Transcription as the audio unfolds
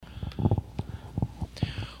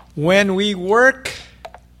When we work,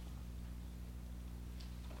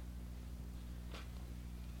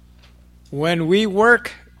 we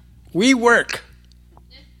work.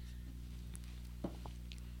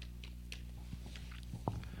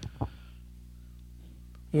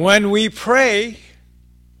 When we pray,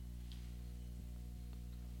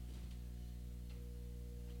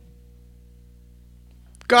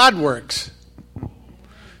 God works.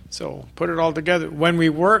 So put it all together. When we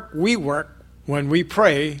work, we work. When we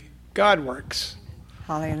pray, God works.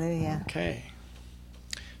 Hallelujah. Okay.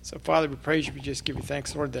 So, Father, we praise you. We just give you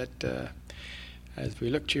thanks, Lord, that as we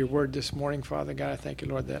look to your word this morning, Father God, I thank you,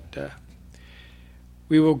 Lord, that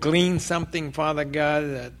we will glean something, Father God,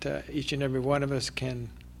 that each and every one of us can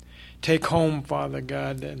take home, Father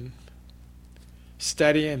God, and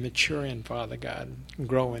study and mature in, Father God, and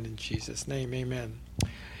grow in Jesus' name. Amen.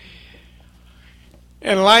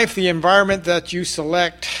 In life, the environment that you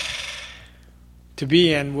select to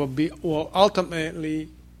be in will ultimately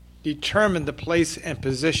determine the place and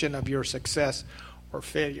position of your success or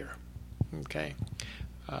failure. Okay?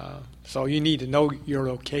 So you need to know your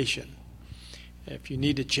location. If you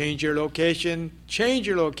need to change your location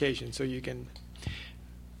so you can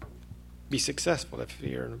be successful. If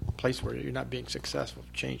you're in a place where you're not being successful,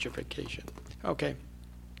 change your vacation. Okay.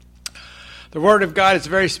 The Word of God is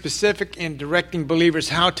very specific in directing believers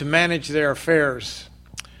how to manage their affairs.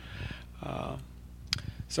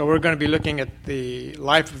 So we're going to be looking at the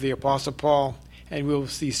life of the Apostle Paul, and we'll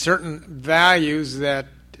see certain values that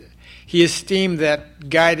he esteemed that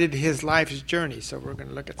guided his life's journey. So we're going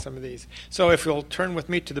to look at some of these. So if you'll turn with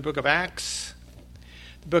me to the book of Acts,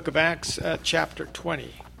 chapter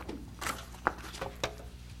 20.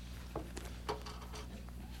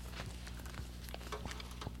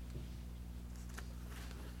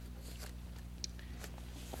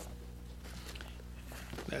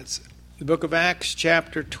 That's the book of Acts,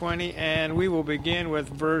 chapter 20, and we will begin with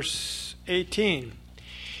verse 18.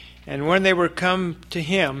 And when they were come to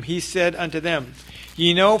him, he said unto them,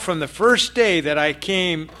 Ye know from the first day that I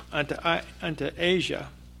came unto Asia,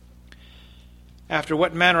 after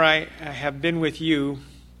what manner I have been with you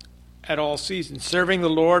at all seasons, serving the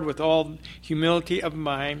Lord with all humility of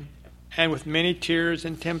mind, and with many tears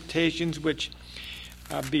and temptations which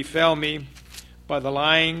befell me by the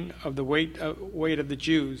lying of the weight of the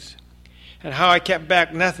Jews, and how I kept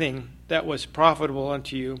back nothing that was profitable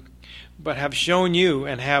unto you, but have shown you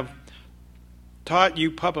and have taught you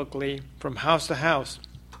publicly from house to house,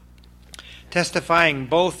 testifying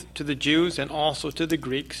both to the Jews and also to the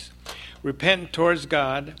Greeks, repentance towards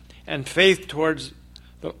God and faith towards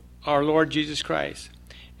our Lord Jesus Christ.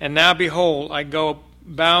 And now behold, I go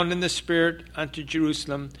bound in the Spirit unto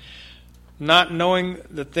Jerusalem, not knowing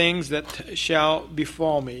the things that shall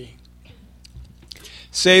befall me,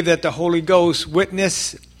 save that the Holy Ghost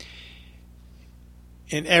witness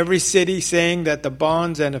in every city, saying that the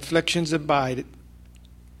bonds and afflictions abide.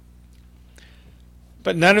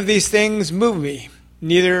 But none of these things move me,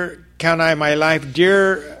 neither count I my life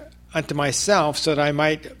dear unto myself, so that I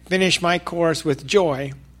might finish my course with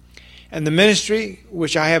joy, and the ministry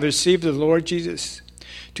which I have received of the Lord Jesus,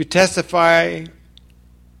 to testify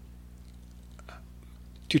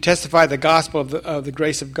the gospel of the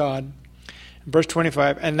grace of God. Verse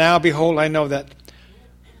 25, and now behold, I know that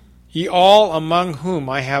ye all among whom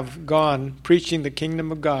I have gone preaching the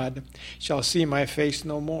kingdom of God shall see my face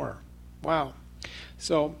no more. Wow.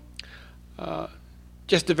 So,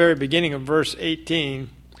 just the very beginning of verse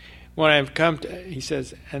 18, when I have come to, he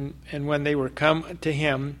says, and when they were come to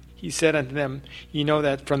him, he said unto them, Ye know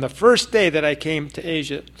that from the first day that I came to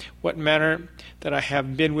Asia, what manner that I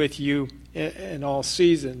have been with you in all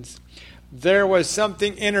seasons. There was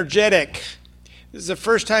something energetic. This is the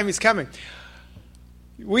first time he's coming.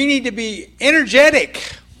 We need to be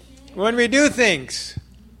energetic when we do things.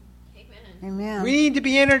 Amen. We need to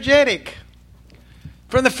be energetic.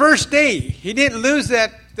 From the first day, he didn't lose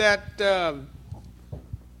that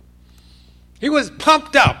he was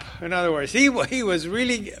pumped up, in other words. He was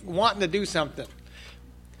really wanting to do something.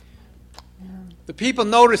 Yeah. The people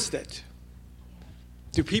noticed it.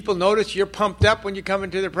 Do people notice you're pumped up when you come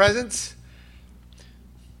into their presence?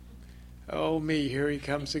 Oh, me, here he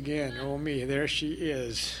comes again. Oh, me, there she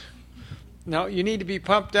is. No, you need to be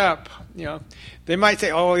pumped up. You know, they might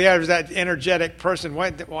say, oh, yeah, there's that energetic person.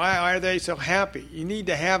 Why are they so happy? You need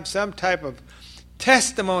to have some type of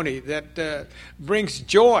testimony that brings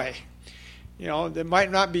joy. You know, there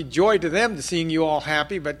might not be joy to them to seeing you all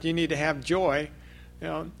happy, but you need to have joy, you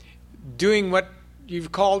know, doing what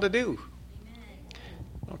you've called to do.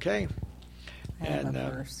 Okay? I have a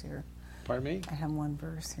verse here. Pardon me? I have one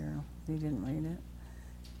verse here. You didn't read it.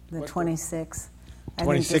 The What 26th. I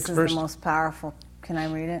think 26th this is verse. the most powerful. Can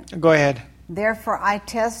I read it? Go ahead. Therefore I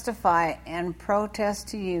testify and protest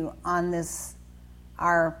to you on this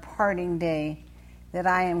our parting day that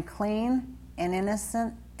I am clean and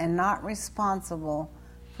innocent and not responsible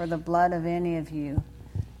for the blood of any of you.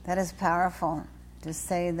 That is powerful to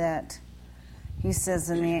say that. He says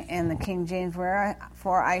in the King James,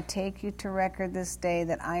 for I take you to record this day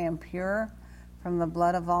that I am pure from the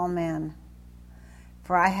blood of all men.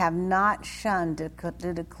 For I have not shunned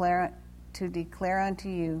to declare unto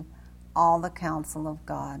you all the counsel of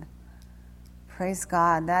God. Praise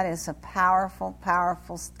God. That is a powerful,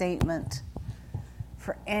 powerful statement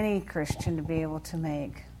for any Christian to be able to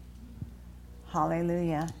make.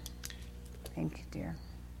 Hallelujah. Thank you, dear.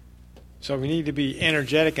 So we need to be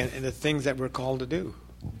energetic in the things that we're called to do.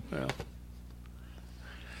 Well,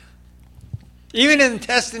 even in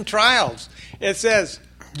tests and trials, it says,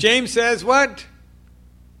 James says what?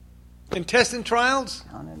 In tests and trials?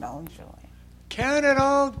 Count it all joy. Count it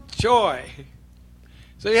all joy.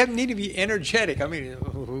 So you need to be energetic. I mean,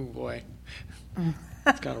 oh boy,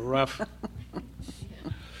 it's kind of rough.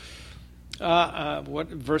 What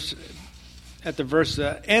verse? At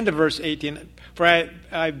the end of verse 18. For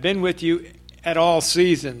I've been with you at all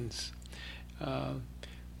seasons.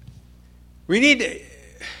 We need to.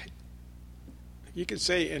 You could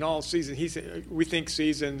say in all seasons. We think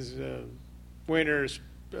seasons: winter,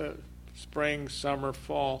 spring, summer,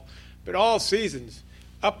 fall, but all seasons,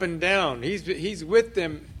 up and down. He's with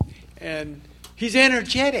them, and he's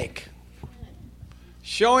energetic,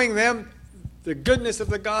 showing them the goodness of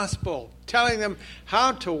the gospel, telling them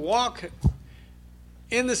how to walk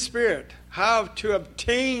in the Spirit, how to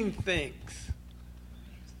obtain things.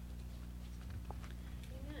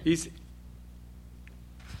 He's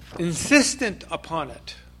insistent upon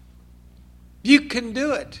it. You can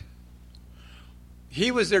do it.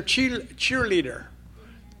 He was their cheerleader.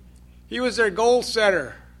 He was their goal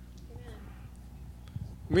setter.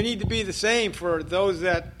 We need to be the same for those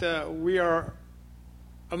that we are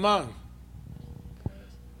among.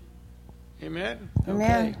 Amen?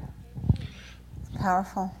 Amen. Okay.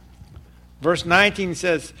 Powerful. Verse 19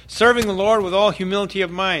 says, serving the Lord with all humility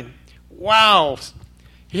of mind. Wow.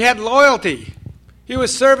 He had loyalty. He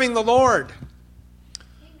was serving the Lord.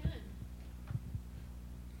 Amen.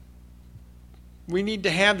 We need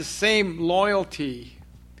to have the same loyalty.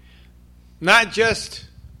 Not just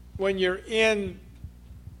when you're in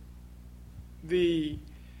the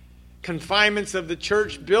confinements of the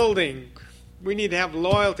church building. We need to have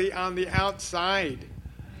loyalty on the outside.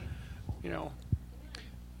 You know.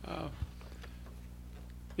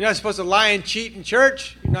 You're not supposed to lie and cheat in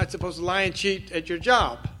church. You're not supposed to lie and cheat at your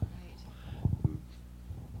job.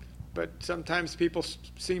 But sometimes people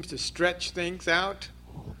seem to stretch things out.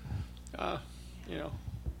 You know,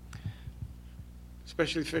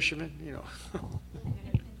 especially fishermen. You know.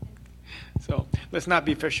 So let's not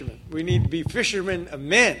be fishermen. We need to be fishermen of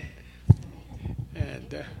men,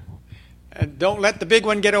 and don't let the big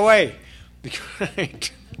one get away.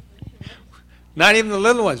 Right? Not even the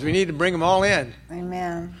little ones. We need to bring them all in.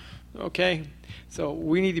 Amen. Okay? So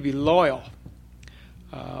we need to be loyal.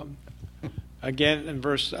 Again, in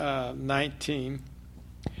verse 19,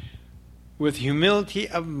 with humility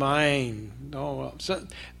of mind. No, so,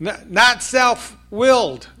 not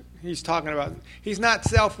self-willed. He's talking about. He's not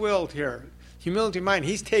self-willed here. Humility of mind.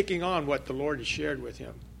 He's taking on what the Lord has shared with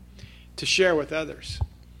him to share with others.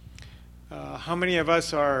 How many of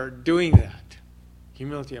us are doing that?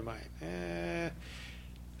 Humility of mind.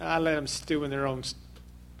 I let them stew in their own.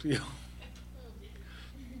 You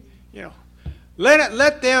know,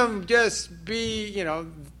 let them just be. You know,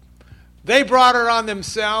 they brought it on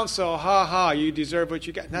themselves, so you deserve what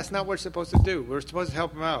you got. That's not what we're supposed to do. We're supposed to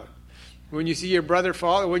help them out. When you see your brother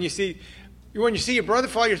fall, when you see your brother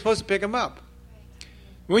fall, you're supposed to pick him up.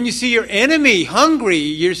 When you see your enemy hungry,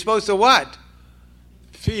 you're supposed to what?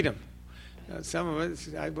 Feed him. Some of us,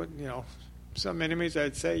 some enemies,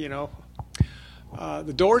 I'd say,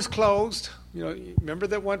 the door's closed. Remember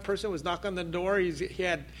that one person was knocking on the door? He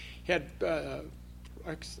had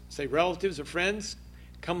say relatives or friends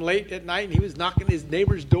come late at night, and he was knocking his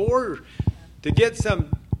neighbor's door to get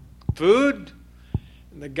some food.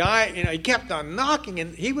 And the guy, he kept on knocking,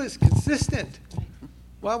 and he was consistent.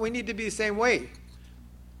 Well, we need to be the same way.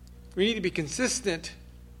 We need to be consistent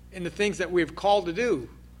in the things that we have called to do.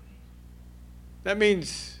 That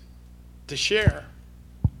means to share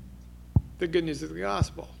the good news of the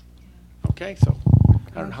gospel. Okay, so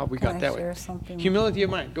I don't know how we got that way. Humility of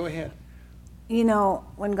mind. Go ahead.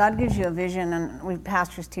 When God gives you a vision, and we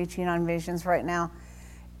pastors teaching on visions right now,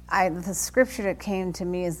 the scripture that came to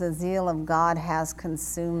me is the zeal of God has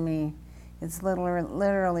consumed me. It's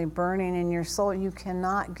literally burning in your soul. You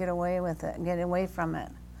cannot get away with it, get away from it.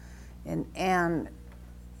 And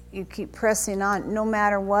you keep pressing on no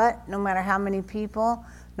matter what, no matter how many people,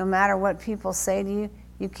 no matter what people say to you,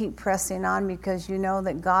 you keep pressing on because you know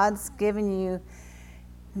that God's given you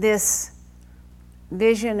this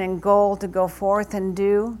vision and goal to go forth and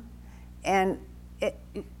do. And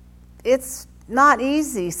it's not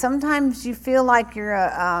easy. Sometimes you feel like you're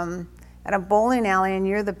at a bowling alley and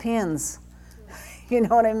you're the pins. You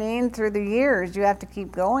know what I mean? Through the years, you have to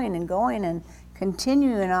keep going and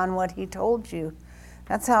continuing on what he told you.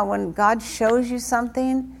 That's how when God shows you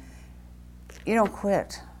something, you don't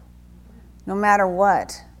quit. No matter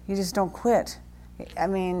what, you just don't quit. I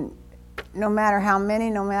mean, no matter how many,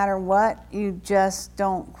 no matter what, you just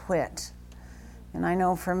don't quit. And I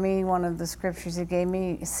know for me, one of the scriptures he gave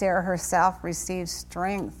me, Sarah herself received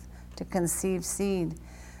strength to conceive seed.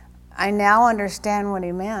 I now understand what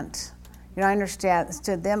he meant. You know, I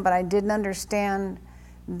understood them, but I didn't understand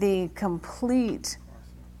the complete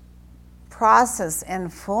process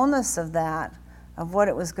and fullness of that, of what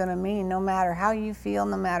it was going to mean. No matter how you feel,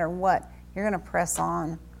 no matter what, you're going to press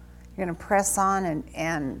on. You're going to press on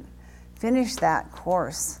and finish that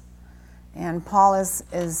course. And Paul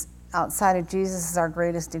is outside of Jesus is our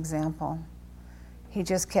greatest example. He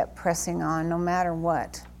just kept pressing on no matter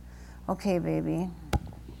what. Okay, baby.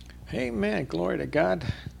 Amen. Glory to God.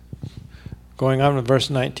 Going on with verse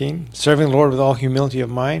 19. Serving the Lord with all humility of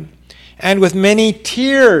mind and with many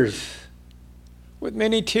tears. With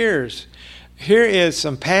many tears. Here is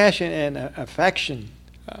some passion and affection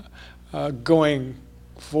going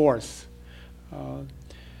forth.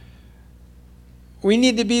 We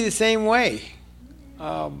need to be the same way.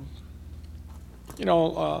 Our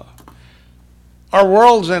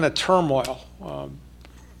world's in a turmoil.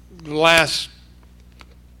 The last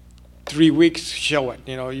 3 weeks show it.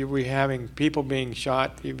 We're having people being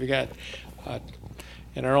shot. We got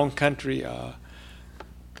in our own country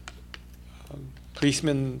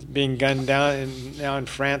policemen being gunned down, and now in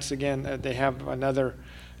France again they have another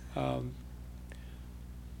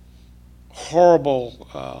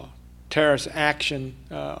horrible terrorist action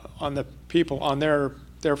on the people on their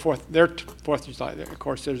Fourth of July. Of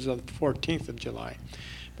course, there's the 14th of July,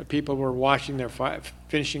 but people were watching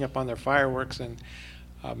finishing up on their fireworks, and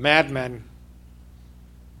a madman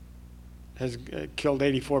has killed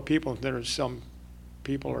 84 people. Some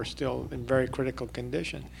people are still in very critical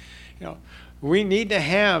condition. We need to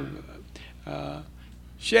have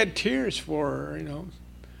shed tears for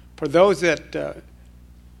those that a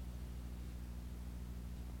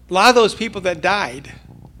lot of those people that died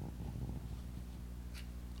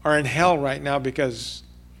are in hell right now because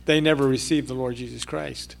they never received the Lord Jesus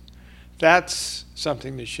Christ. That's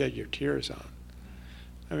something to shed your tears on.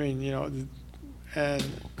 I mean, and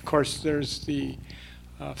of course there's the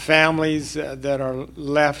families that are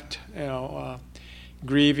left,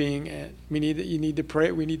 grieving, and you need to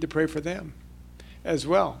pray. We need to pray for them as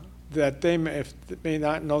well. That if they may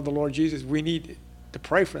not know the Lord Jesus, we need to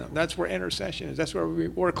pray for them. That's where intercession is. That's what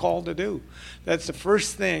we're called to do. That's the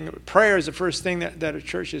first thing. Prayer is the first thing that a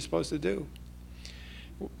church is supposed to do.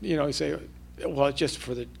 You say, well, it's just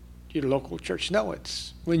for your local church. No,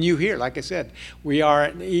 it's when you hear, like I said, we are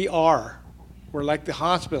an ER. We're like the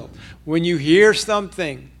hospital. When you hear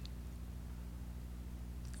something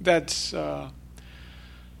that's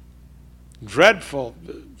dreadful,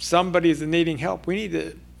 somebody's needing help, we need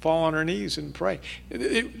to fall on our knees and pray.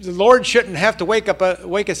 The Lord shouldn't have to wake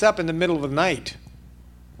us up in the middle of the night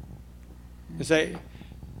and say,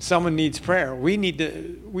 someone needs prayer.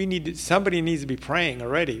 Somebody needs to be praying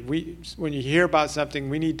already. When you hear about something,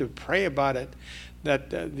 we need to pray about it, that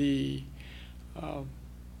the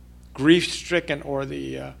grief-stricken or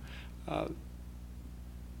the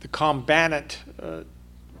combatant,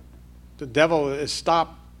 the devil is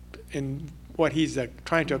stopped in what he's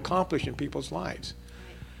trying to accomplish in people's lives.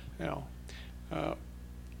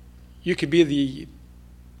 You could be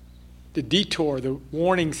the detour, the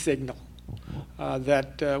warning signal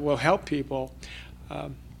that will help people.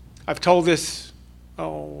 I've told this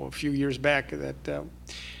a few years back that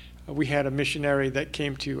we had a missionary that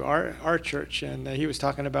came to our church, and he was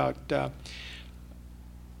talking about that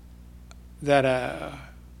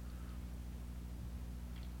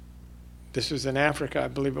this was in Africa, I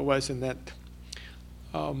believe it was, and that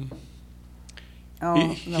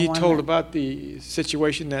he told about the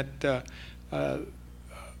situation that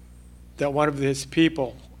one of his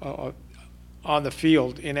people on the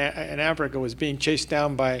field in Africa was being chased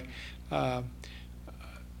down by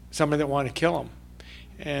somebody that wanted to kill him,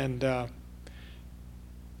 and all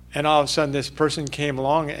of a sudden this person came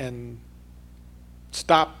along and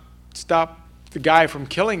stopped stop the guy from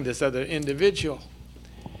killing this other individual.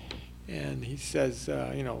 And he says,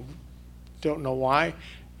 don't know why.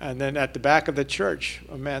 And then at the back of the church,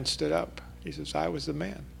 a man stood up. He says, I was the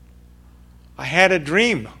man. I had a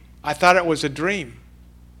dream. I thought it was a dream.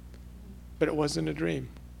 But it wasn't a dream.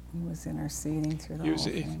 He was interceding through the whole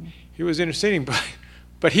thing. He was interceding,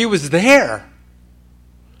 but he was there.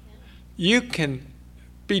 You can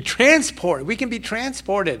be transported. We can be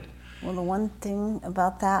transported. Well, the one thing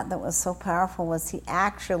about that was so powerful was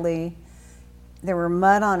there were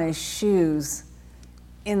mud on his shoes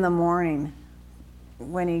in the morning.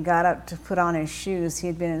 When he got up to put on his shoes, he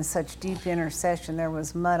had been in such deep intercession, there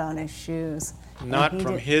was mud on his shoes. Not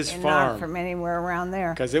from his farm. Not from anywhere around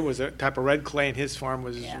there. Because it was a type of red clay, and his farm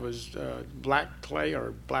was black clay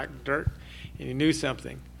or black dirt, and he knew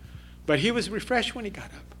something. But he was refreshed when he got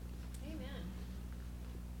up. Amen.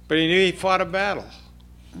 But he knew he fought a battle.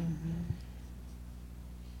 Mm-hmm.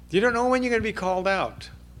 You don't know when you're going to be called out.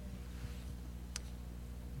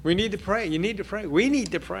 We need to pray. You need to pray. We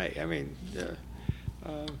need to pray. I mean,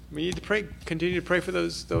 we need to pray. Continue to pray for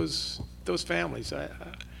those families.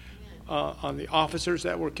 On the officers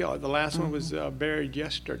that were killed. The last one was buried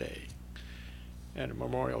yesterday at a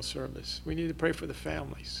memorial service. We need to pray for the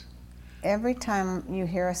families. Every time you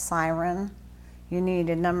hear a siren, you need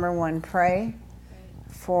to, number one, pray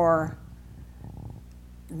for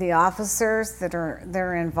the officers that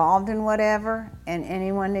are involved in whatever, and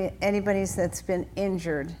anybody that's been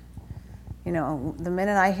injured. The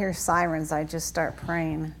minute I hear sirens, I just start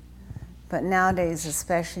praying. But nowadays,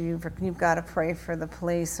 especially, you've got to pray for the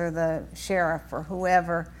police or the sheriff or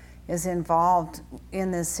whoever is involved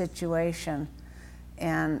in this situation.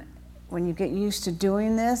 And when you get used to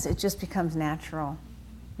doing this, it just becomes natural.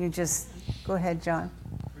 You just go ahead, John.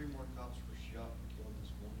 3 more cops were shot and killed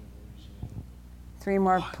this morning in Louisiana. 3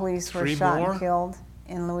 more police were shot and killed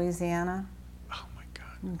in Louisiana. Oh my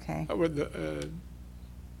God. Okay.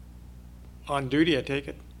 On duty, I take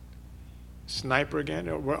it. Sniper again,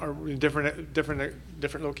 or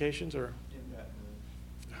different locations, or?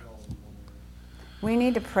 We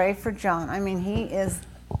need to pray for John. I mean, he is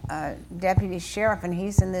a deputy sheriff, and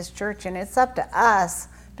he's in this church, and it's up to us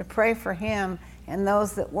to pray for him and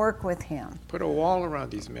those that work with him. Put a wall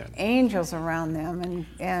around these men. Angels around them,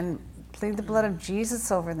 and plead the blood of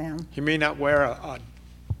Jesus over them. He may not wear a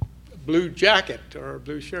blue jacket or a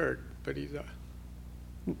blue shirt, but he's a...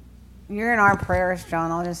 You're in our prayers,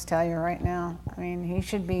 John. I'll just tell you right now. I mean, he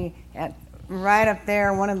should be right up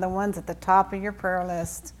there, one of the ones at the top of your prayer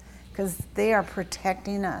list, because they are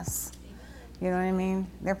protecting us. You know what I mean?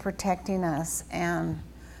 They're protecting us, and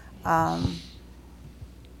I'm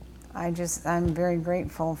very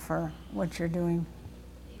grateful for what you're doing.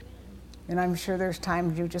 And I'm sure there's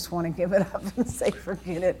times you just want to give it up and say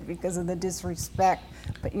forget it because of the disrespect.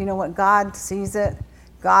 But you know what? God sees it.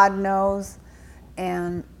 God knows,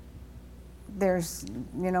 and there's,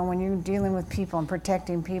 when you're dealing with people and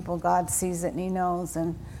protecting people, God sees it and He knows.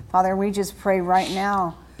 And Father, we just pray right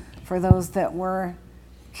now for those that were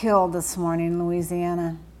killed this morning in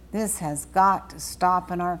Louisiana. This has got to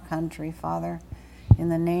stop in our country, Father, in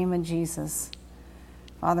the name of Jesus.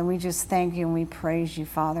 Father, we just thank you and we praise you,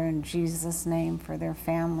 Father, in Jesus' name for their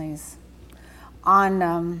families.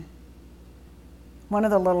 On one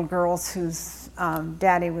of the little girls whose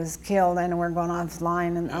daddy was killed, I know we're going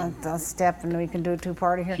offline and I'll step and we can do a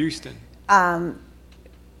 2-parter here. Houston.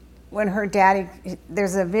 When her daddy,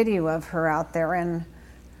 there's a video of her out there, and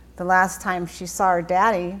the last time she saw her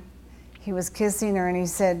daddy, he was kissing her and he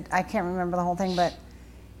said, I can't remember the whole thing, but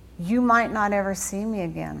you might not ever see me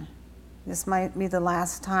again. This might be the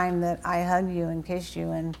last time that I hug you and kiss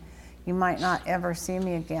you, and you might not ever see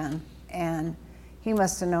me again. And he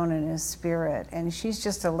must have known in his spirit. And she's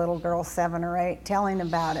just a little girl, 7 or 8, telling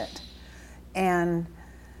about it. And,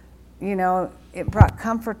 it brought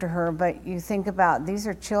comfort to her, but you think about, these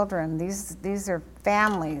are children, these are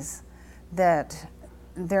families that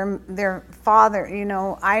their father,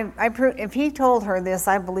 if he told her this,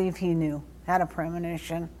 I believe he knew, had a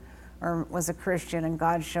premonition, or was a Christian and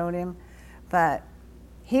God showed him. But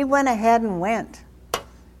he went ahead and went.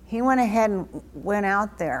 He went ahead and went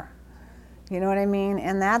out there. You know what I mean?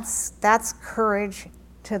 And that's courage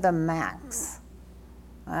to the max.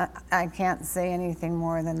 I can't say anything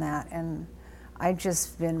more than that. And I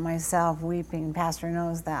just been myself weeping. Pastor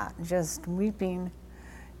knows that. Just weeping.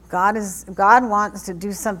 God wants to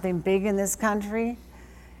do something big in this country,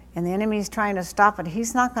 and the enemy's trying to stop it.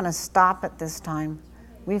 He's not going to stop it this time.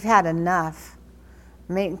 We've had enough.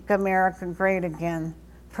 Make America great again.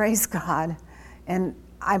 Praise God. And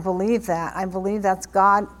I believe that. I believe that's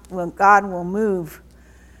God. Well, God will move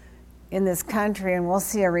in this country, and we'll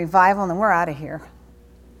see a revival, and then we're out of here.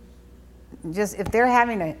 Just if they're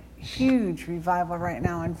having a huge revival right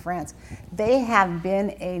now in France, they have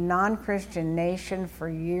been a non-Christian nation for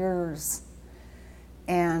years,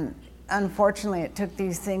 and unfortunately it took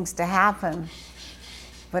these things to happen,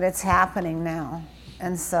 but it's happening now,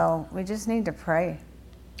 and so we just need to pray.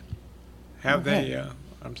 Have they,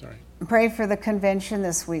 I'm sorry. Pray for the convention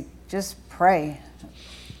this week. Just pray.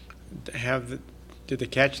 Did they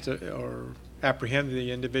catch or apprehend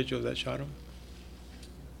the individual that shot him?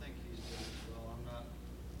 I think he's dead as well. I'm not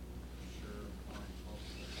sure how close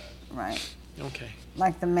to that. Right. Okay.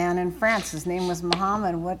 Like the man in France, his name was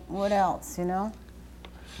Muhammad. What else, you know?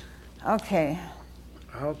 Okay.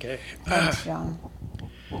 Okay. Thanks, John.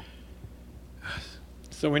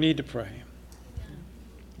 So we need to pray.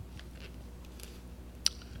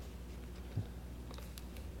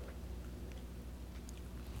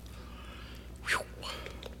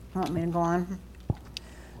 Want me to go on?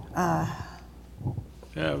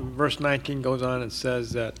 Verse 19 goes on and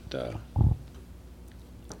says that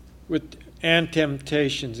and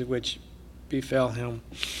temptations which befell him.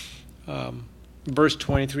 Verse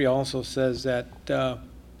 23 also says that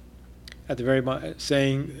at the very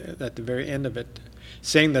end of it,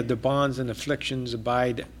 saying that the bonds and afflictions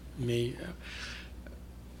abide me.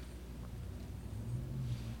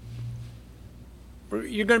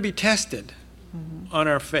 You're going to be tested on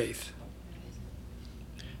our faith.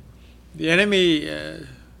 The enemy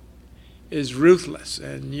is ruthless,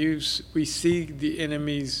 and we see the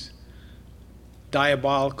enemy's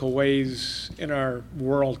diabolical ways in our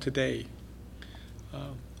world today.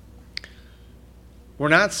 We're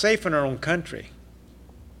not safe in our own country.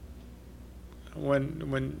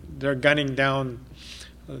 When they're gunning down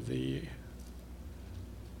the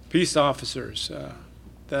peace officers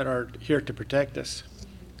that are here to protect us.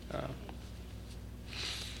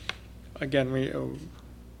 Again, we're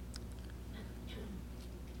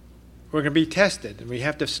going to be tested, and we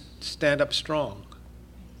have to stand up strong.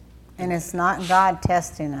 And it's not God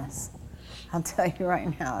testing us. I'll tell you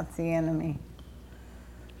right now, it's the enemy.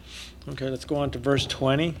 Okay, let's go on to verse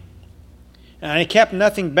 20. And I kept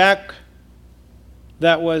nothing back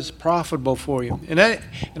that was profitable for you. In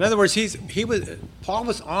other words, Paul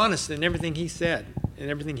was honest in everything he said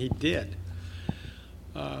and everything he did.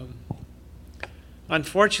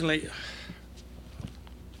 Unfortunately,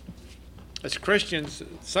 as Christians,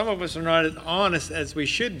 some of us are not as honest as we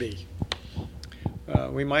should be.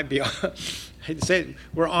 We might be, I hate to say it,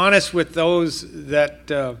 we're honest with those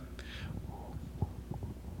that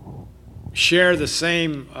share the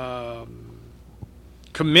same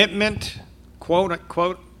commitment, quote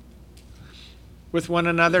unquote, with one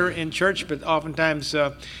another in church, but oftentimes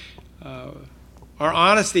our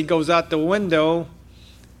honesty goes out the window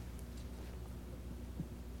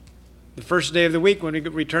the first day of the week when we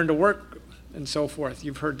return to work and so forth.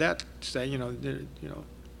 You've heard that say,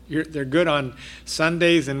 they're good on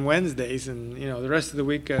Sundays and Wednesdays, and the rest of the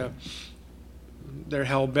week they're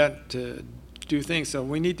hell bent to do things. So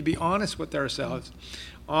we need to be honest with ourselves.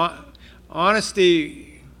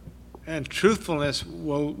 Honesty and truthfulness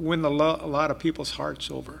will win a lot of people's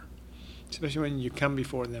hearts over, especially when you come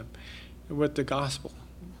before them with the gospel.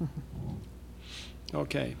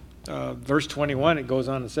 Okay. Verse 21, it goes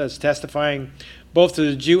on and says, testifying both to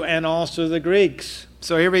the Jew and also the Greeks.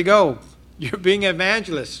 So here we go. You're being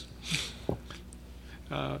evangelists.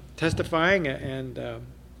 Testifying and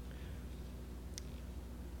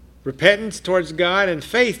repentance towards God and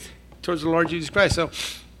faith towards the Lord Jesus Christ. So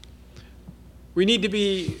we need to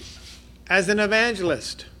be as an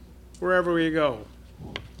evangelist wherever we go.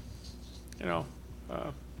 It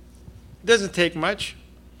doesn't take much.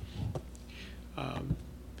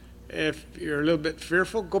 If you're a little bit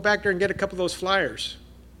fearful, go back there and get a couple of those flyers.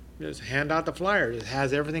 Just hand out the flyers. It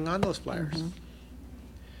has everything on those flyers.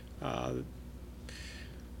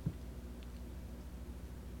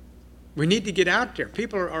 We need to get out there.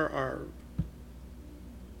 People are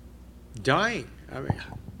dying. I mean,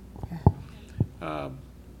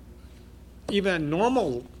 even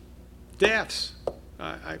normal deaths.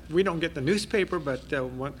 We don't get the newspaper, but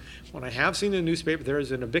when I have seen the newspaper, there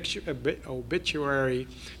is an obituary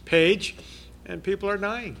page, and people are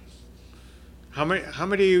dying. How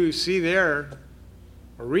many you see there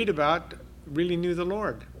or read about really knew the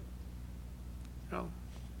Lord?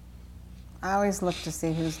 I always look to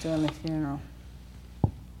see who's doing the funeral.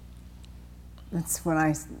 That's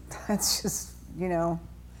just, you've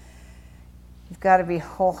got to be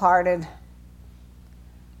wholehearted.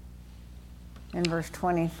 In verse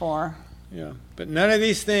 24. Yeah, but none of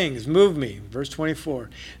these things move me. Verse 24.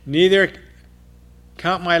 Neither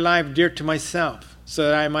count my life dear to myself, so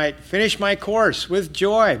that I might finish my course with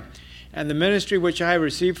joy, and the ministry which I have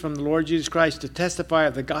received from the Lord Jesus Christ, to testify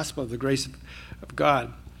of the gospel of the grace of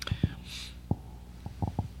God.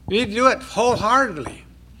 You need to do it wholeheartedly.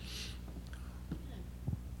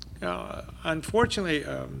 Unfortunately,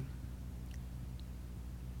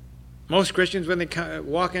 most Christians, when they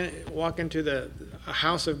walk into the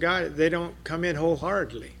house of God, they don't come in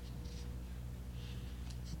wholeheartedly.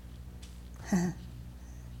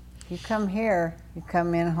 You come here, you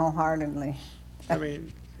come in wholeheartedly. I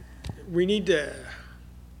mean,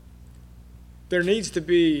 there needs to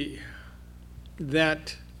be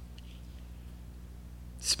that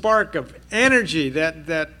spark of energy,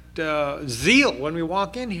 that zeal when we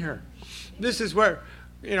walk in here. This is where,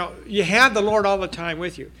 you have the Lord all the time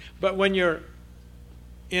with you. But when you're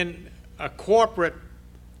in a corporate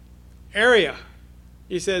area,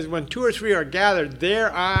 he says, when 2 or 3 are gathered,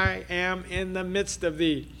 there I am in the midst of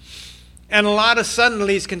thee. And a lot of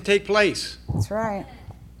suddenlies can take place. That's right.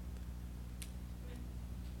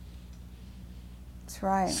 That's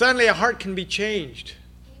right. Suddenly a heart can be changed.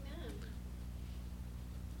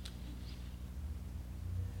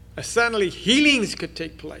 Suddenly healings could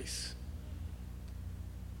take place.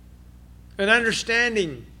 An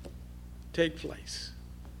understanding take place.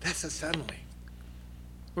 That's a suddenly.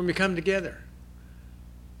 When we come together.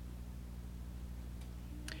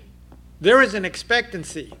 There is an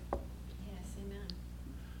expectancy. Yes, amen.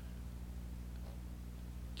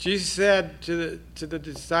 Jesus said to the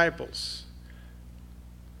disciples,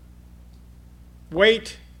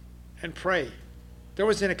 wait and pray. There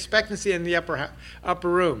was an expectancy in the upper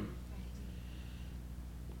room.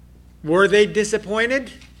 Were they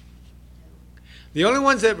disappointed? The only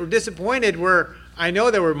ones that were disappointed were, I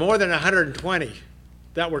know there were more than 120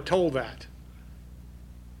 that were told that.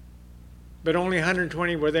 But only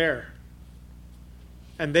 120 were there.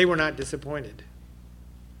 And they were not disappointed.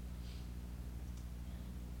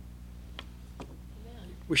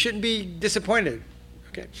 We shouldn't be disappointed.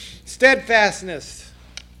 Okay. Steadfastness.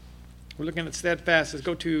 We're looking at steadfastness.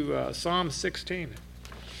 Go to Psalm 16.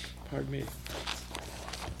 Pardon me.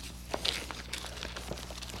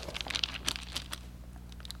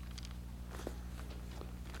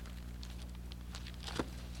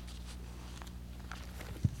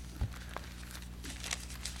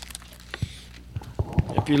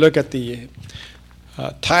 If you look at the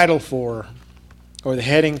title for, or the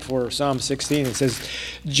heading for Psalm 16, it says,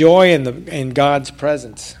 Joy in God's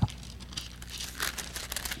Presence.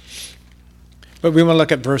 But we want to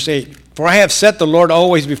look at verse 8. For I have set the Lord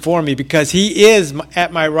always before me, because he is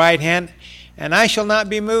at my right hand, and I shall not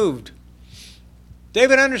be moved.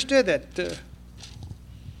 David understood that.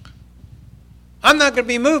 I'm not going to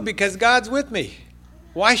be moved because God's with me.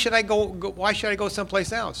 Why should I go? Why should I go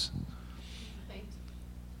someplace else?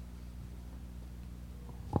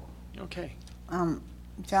 Okay.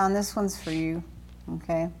 John, this one's for you.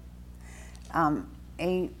 Okay.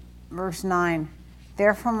 8 verse 9.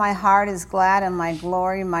 Therefore my heart is glad and my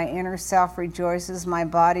glory, my inner self rejoices, my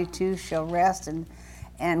body too shall rest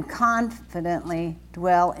and confidently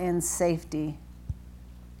dwell in safety.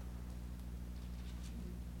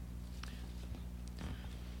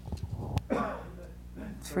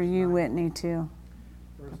 It's for you, Whitney, too.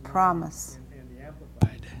 A promise. And the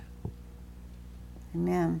Amplified.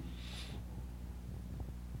 Amen.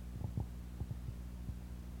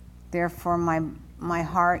 Therefore my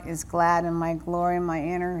heart is glad and my glory, my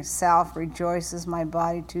inner self rejoices, my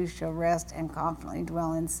body too shall rest and confidently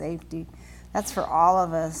dwell in safety. That's for all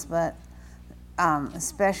of us, but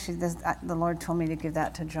especially this, the Lord told me to give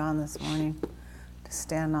that to John this morning to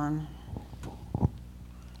stand on.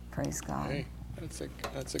 Praise God. Okay.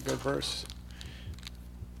 That's a good verse.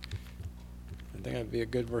 I think that'd be a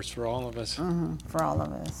good verse for all of us. Mm-hmm, for all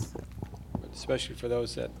of us. But especially for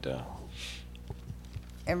those that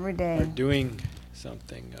every day are doing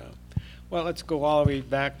something. Well, let's go all the way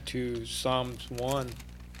back to Psalms 1.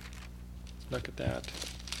 Look at that.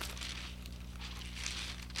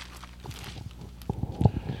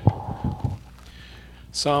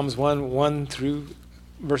 Psalms 1 through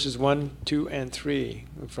verses 1, 2, and 3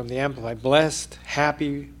 from the Amplified. Blessed,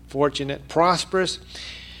 happy, fortunate, prosperous,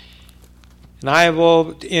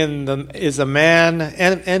 enviable is the man,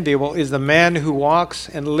 enviable is the man who walks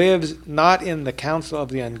and lives not in the counsel of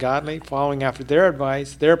the ungodly, following after their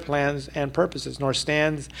advice, their plans and purposes, nor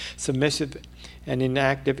stands submissive and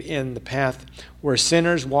inactive in the path where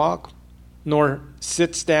sinners walk, nor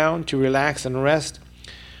sits down to relax and rest,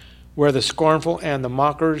 where the scornful and the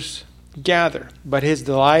mockers gather. But his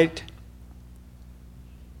delight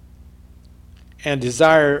and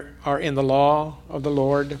desire are in the law of the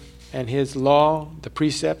Lord, and his law, the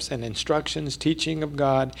precepts and instructions, teaching of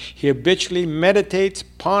God, he habitually meditates,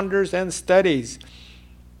 ponders, and studies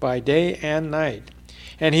by day and night.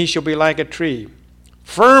 And he shall be like a tree,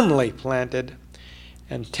 firmly planted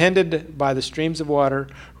and tended by the streams of water,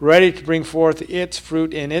 ready to bring forth its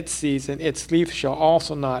fruit in its season. Its leaf shall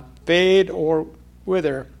also not fade or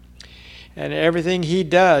wither, and everything he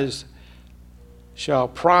does shall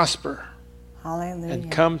prosper. Hallelujah.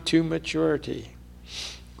 And come to maturity.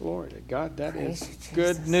 Glory to God. That Praise is you,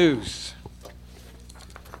 good Jesus. news.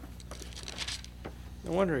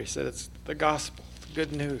 No wonder he said it's the gospel,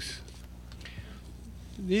 good news.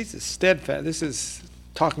 These is steadfast. This is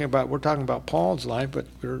we're talking about Paul's life, but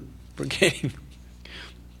we're getting.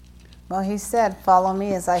 Well, he said, follow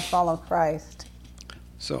me as I follow Christ.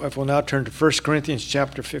 So if we'll now turn to 1 Corinthians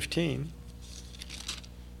chapter 15.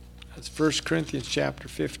 That's 1 Corinthians chapter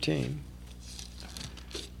 15.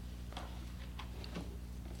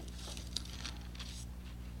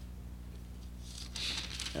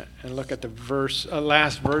 And look at the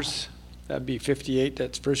last verse. That'd be 58.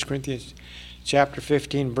 That's 1 Corinthians chapter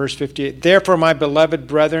 15, verse 58. Therefore, my beloved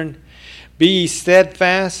brethren, be ye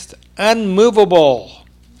steadfast, unmovable,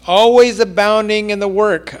 always abounding in the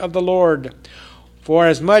work of the Lord. For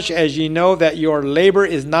as much as ye know that your labor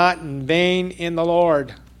is not in vain in the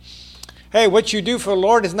Lord. Hey, what you do for the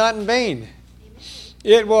Lord is not in vain.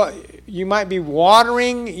 It will. You might be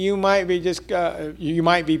watering. You might be you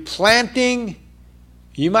might be planting.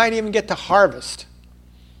 You might even get to harvest.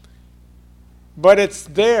 But it's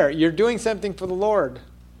there. You're doing something for the Lord.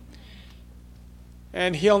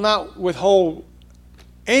 And he'll not withhold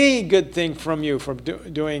any good thing from you from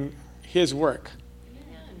doing his work.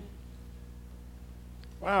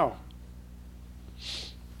 Wow.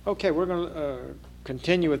 Okay, we're going to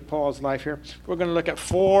continue with Paul's life here. We're going to look at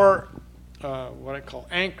four, what I call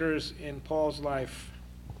anchors in Paul's life.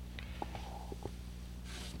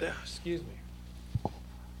 Excuse me.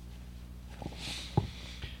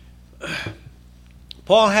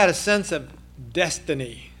 Paul had a sense of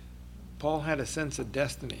destiny.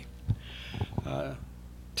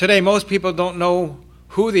 Today, most people don't know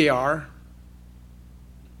who they are,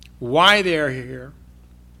 why they are here,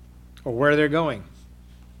 or where they're going.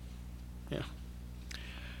 Yeah.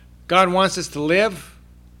 God wants us to live,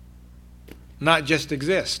 not just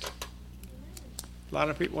exist. A lot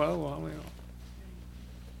of people,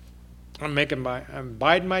 I'm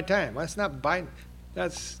biding my time. That's not biding.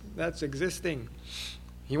 That's existing.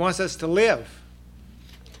 He wants us to live.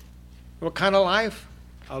 What kind of life?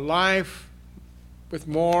 A life with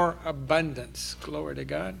more abundance. Glory to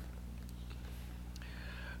God.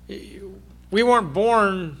 We weren't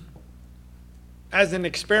born as an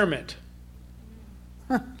experiment.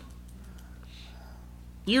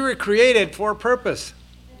 You were created for a purpose.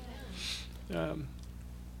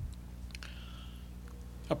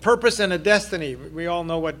 A purpose and a destiny. We all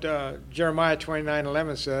know what Jeremiah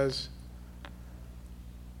 29:11 says.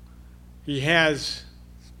 He has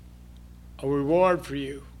a reward for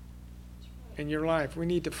you in your life. We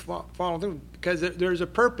need to follow through because there's a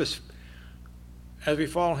purpose as we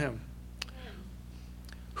follow him.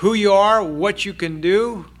 Who you are, what you can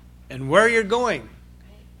do, and where you're going.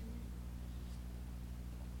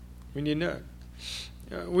 We need to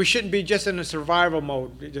know. We shouldn't be just in a survival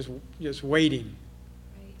mode, just waiting.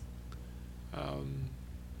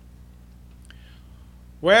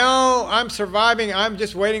 Well, I'm surviving. I'm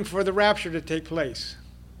just waiting for the rapture to take place.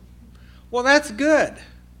 Well, that's good.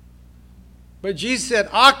 But Jesus said,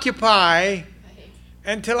 occupy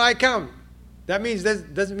until I come. That means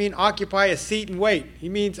doesn't mean occupy a seat and wait. He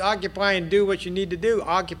means occupy and do what you need to do.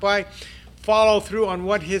 Occupy, follow through on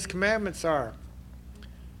what his commandments are.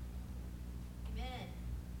 Amen.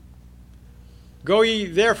 Go ye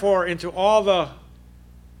therefore into all the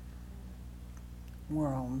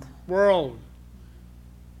world.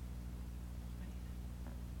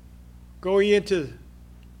 Go ye into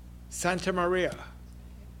Santa Maria,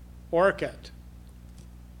 Orcutt,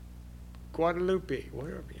 Guadalupe,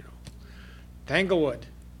 wherever, Tanglewood.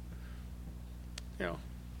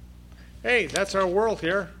 Hey, that's our world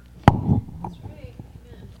here. That's right.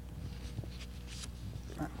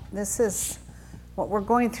 This is what we're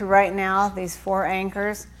going through right now, these four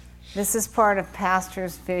anchors. This is part of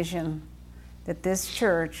Pastor's vision, that this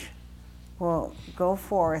church will go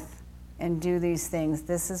forth and do these things.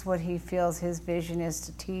 This is what he feels his vision is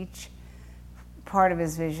to teach. Part of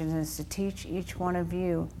his vision is to teach each one of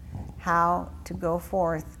you how to go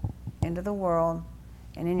forth into the world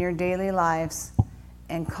and in your daily lives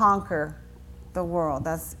and conquer the world.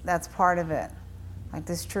 That's part of it. Like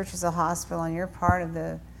this church is a hospital and you're part of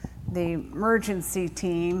the emergency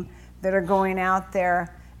team that are going out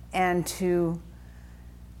there and to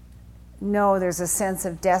know there's a sense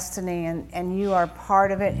of destiny, and you are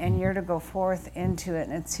part of it, and you're to go forth into it.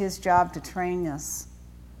 And it's his job to train us,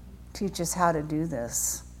 teach us how to do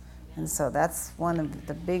this. And so that's one of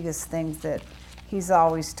the biggest things that he's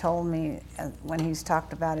always told me when he's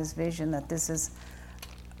talked about his vision, that this is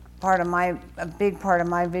a big part of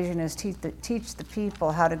my vision is teach the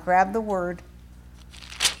people how to grab the word,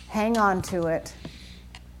 hang on to it,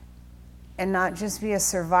 and not just be a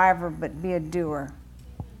survivor, but be a doer.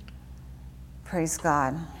 Praise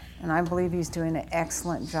God. And I believe he's doing an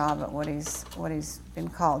excellent job at what he's been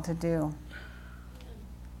called to do.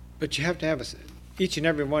 But you have to have each and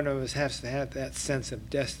every one of us has to have that sense of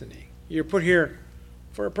destiny. You're put here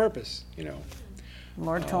for a purpose, you know. The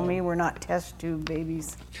Lord told me we're not test tube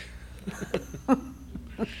babies.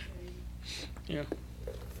 Yeah.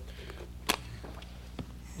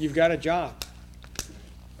 You've got a job.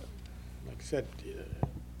 Like I said,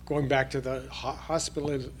 going back to the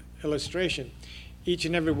hospital illustration, each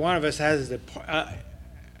and every one of us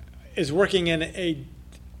is working in a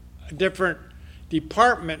different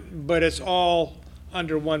department, but it's all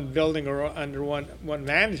under one building or under one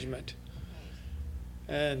management.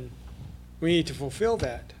 And we need to fulfill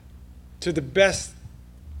that to the best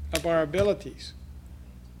of our abilities.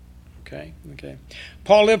 Okay.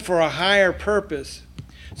 Paul lived for a higher purpose,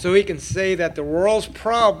 so he can say that the world's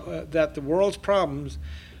problems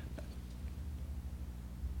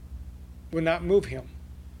would not move him.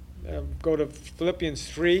 Go to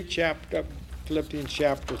Philippians chapter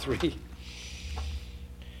 3.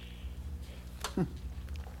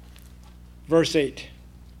 Verse 8.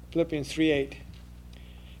 Philippians 3:8.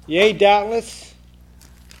 Yea, doubtless,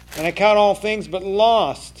 and I count all things but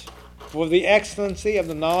lost for the excellency of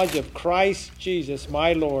the knowledge of Christ Jesus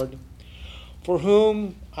my Lord, for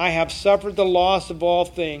whom I have suffered the loss of all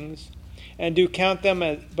things, and do count them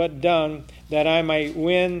as but dung, that I may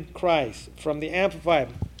win Christ. From the Amplified.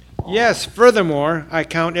 Yes, furthermore, I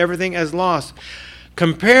count everything as loss,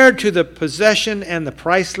 compared to the possession and the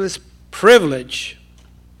priceless privilege,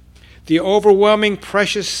 the overwhelming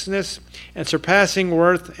preciousness and surpassing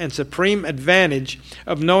worth and supreme advantage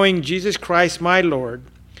of knowing Jesus Christ my Lord,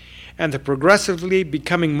 and the progressively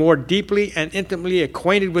becoming more deeply and intimately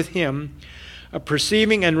acquainted with him, of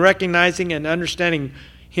perceiving and recognizing and understanding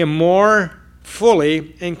him more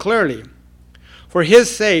fully and clearly. For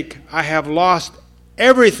his sake I have lost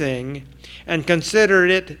everything and consider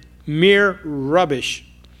it mere rubbish,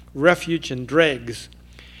 refuge and dregs,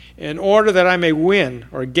 in order that I may win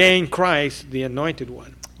or gain Christ, the Anointed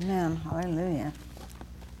One. Amen. Hallelujah.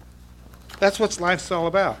 That's what life's all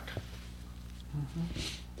about. Mm-hmm.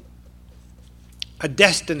 A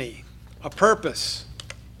destiny, a purpose.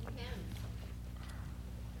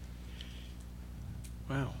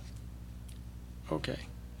 Wow. Okay.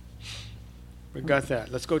 We've got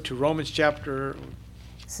that. Let's go to Romans chapter...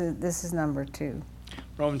 So this is number 2.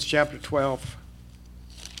 Romans chapter 12.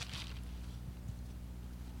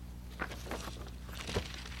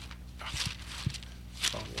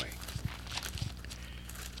 Wrong way.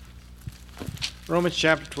 Romans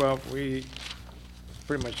chapter 12, we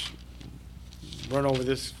pretty much run over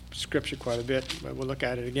this scripture quite a bit, but we'll look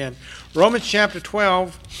at it again. Romans chapter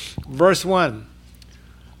 12, verse 1.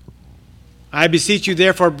 I beseech you,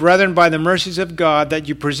 therefore, brethren, by the mercies of God, that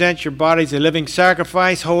you present your bodies a living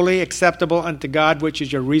sacrifice, holy, acceptable unto God, which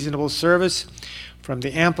is your reasonable service. From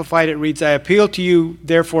the Amplified, it reads, I appeal to you,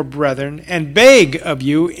 therefore, brethren, and beg of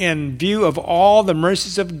you, in view of all the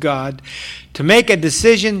mercies of God, to make a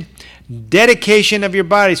dedication of your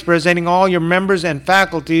bodies, presenting all your members and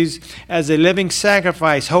faculties as a living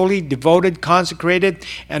sacrifice, holy, devoted, consecrated,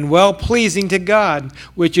 and well-pleasing to God,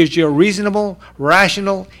 which is your reasonable,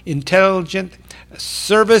 rational, intelligent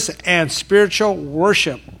service and spiritual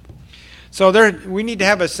worship. So we need to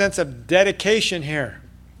have a sense of dedication here.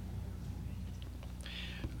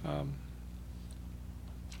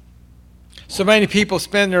 So many people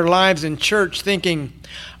spend their lives in church thinking,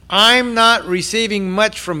 I'm not receiving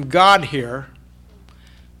much from God here,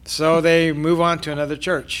 so they move on to another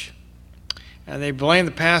church. And they blame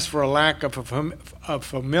the past for a lack of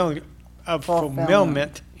fulfillment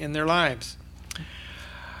in their lives.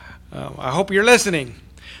 I hope you're listening.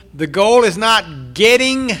 The goal is not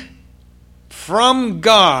getting from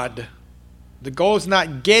God. The goal is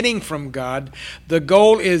not getting from God. The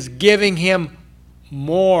goal is giving him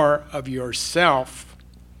more of yourself.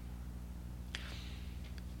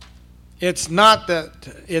 It's not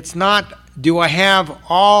do I have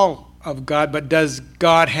all of God, but does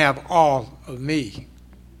God have all of me?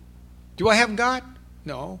 Do I have God?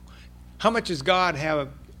 No. How much does God have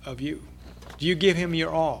of you? Do you give him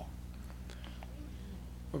your all?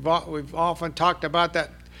 We've often talked about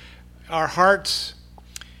that. Our hearts,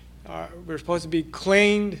 we're supposed to be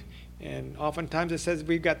cleaned, and oftentimes it says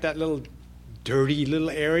we've got that little dirty little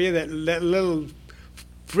area, that little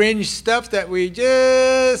fringe stuff that we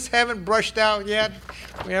just haven't brushed out yet.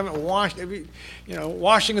 We haven't washed.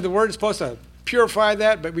 Washing of the Word is supposed to purify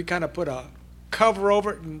that, but we kind of put a cover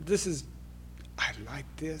over it. And I like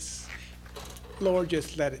this. Lord,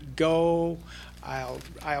 just let it go.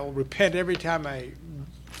 I'll repent every time I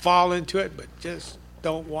fall into it, but just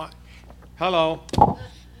don't want. Hello.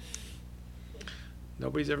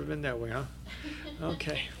 Nobody's ever been that way, huh?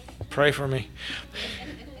 Okay. Pray for me.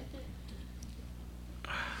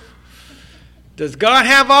 Does God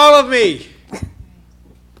have all of me?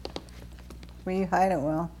 Well, you hide it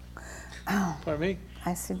well. Pardon me?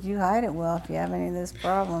 I said you hide it well if you have any of this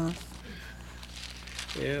problem.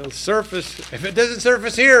 It'll surface. If it doesn't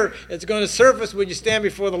surface here, it's going to surface when you stand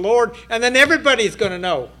before the Lord, and then everybody's going to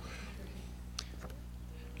know.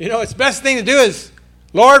 It's the best thing to do is,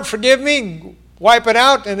 Lord, forgive me, wipe it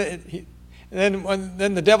out, and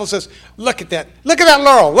then the devil says, look at that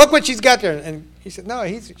Laurel, look what she's got there. And he said, no,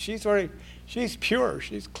 she's pure,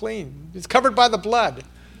 she's clean, it's covered by the blood.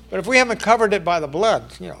 But if we haven't covered it by the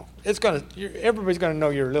blood, everybody's going to know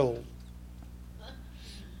you're little.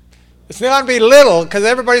 It's not going to be little, because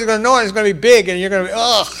everybody's going to know it. It's going to be big, and you're going to be,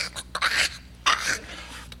 ugh.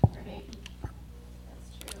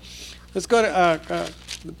 Let's go to,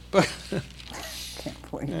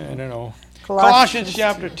 I don't know. Colossians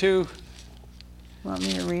chapter 2. Want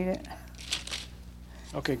me to read it?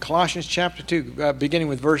 Okay, Colossians chapter 2, beginning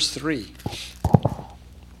with verse 3.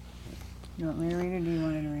 You want me to read it, or do you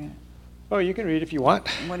want to read it? Oh, you can read if you want.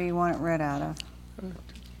 What do you want it read out of?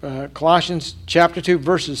 Colossians chapter 2,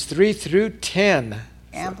 verses 3 through 10.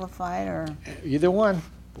 Amplified or? Either one.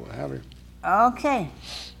 Whatever. Okay.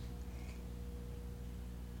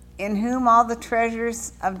 In whom all the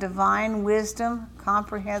treasures of divine wisdom,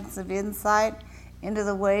 comprehensive insight into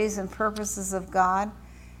the ways and purposes of God,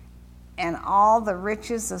 and all the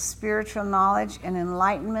riches of spiritual knowledge and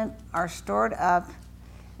enlightenment are stored up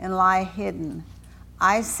and lie hidden.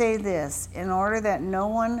 I say this in order that no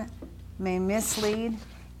one may mislead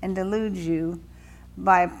and delude you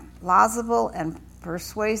by plausible and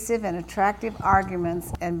persuasive and attractive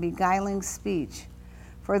arguments and beguiling speech.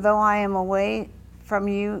 For though I am away from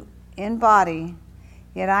you in body,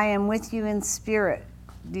 yet I am with you in spirit,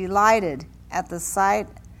 delighted at the sight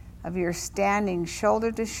of your standing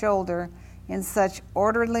shoulder to shoulder in such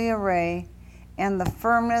orderly array, and the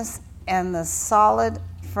firmness and the solid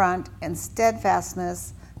front and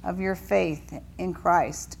steadfastness of your faith in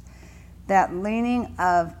Christ, that leaning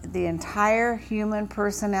of the entire human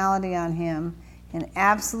personality on him in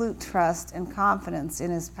absolute trust and confidence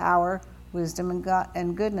in his power, wisdom,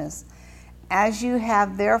 and goodness. As you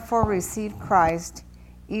have therefore received Christ,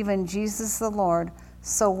 even Jesus the Lord,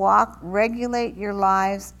 so walk, regulate your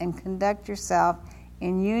lives, and conduct yourself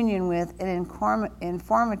in union with and in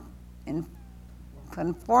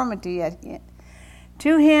conformity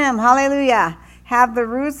to him. Hallelujah. Have the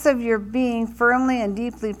roots of your being firmly and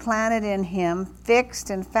deeply planted in him, fixed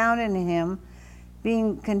and founded in him,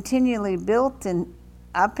 being continually built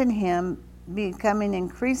up in him, becoming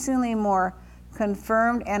increasingly more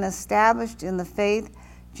confirmed and established in the faith,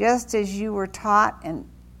 just as you were taught, and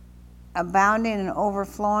abounding and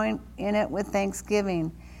overflowing in it with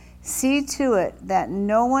thanksgiving. See to it that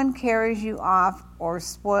no one carries you off or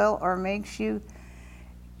spoil or makes you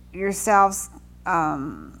yourselves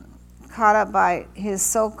caught up by his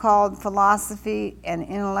so-called philosophy and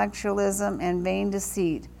intellectualism and vain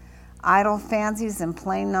deceit, idle fancies and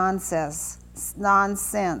plain nonsense,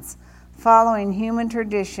 following human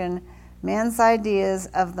tradition, men's ideas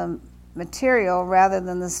of the material rather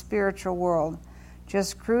than the spiritual world,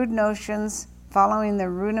 just crude notions, following the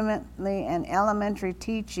rudimentary and elementary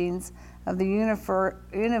teachings of the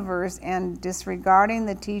universe and disregarding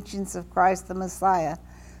the teachings of Christ the Messiah.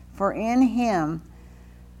 For in him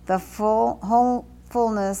the whole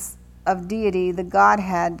fullness of deity, the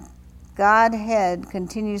Godhead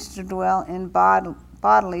continues to dwell in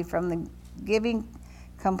bodily from the giving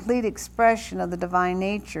complete expression of the divine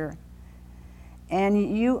nature.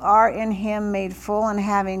 And you are in him made full, and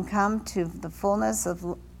having come to the fullness of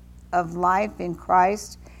life in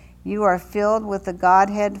Christ, you are filled with the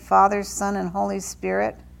Godhead, Father, Son, and Holy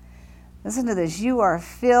Spirit. Listen to this. You are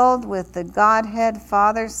filled with the Godhead,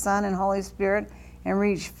 Father, Son, and Holy Spirit, and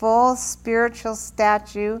reach full spiritual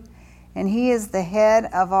stature, and he is the head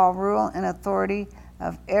of all rule and authority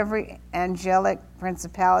of every angelic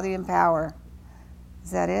principality and power.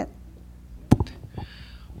 Is that it?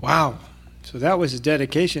 Wow. So that was his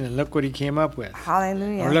dedication, and look what he came up with.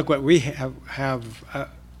 Hallelujah. Or look what we have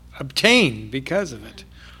obtained because of it.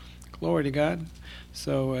 Glory to God.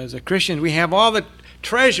 So as a Christian, we have all the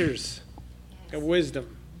treasures of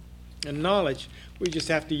wisdom and knowledge. We just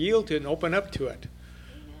have to yield to it and open up to it.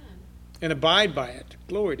 And abide by it.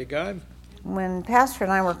 Glory to God. When Pastor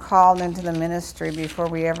and I were called into the ministry before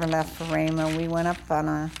we ever left for Rhema, we went up on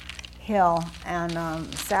a hill and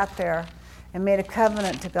sat there and made a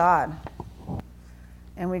covenant to God.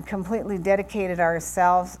 And we completely dedicated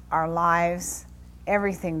ourselves, our lives,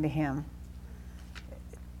 everything to Him.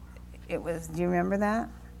 It was, do you remember that?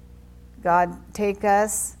 God, take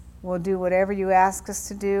us. We'll do whatever you ask us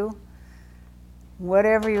to do.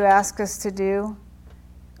 Whatever you ask us to do,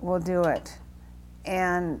 we'll do it.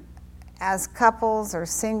 And as couples or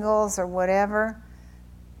singles or whatever,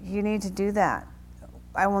 you need to do that.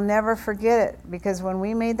 I will never forget it, because when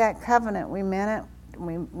we made that covenant, we meant it.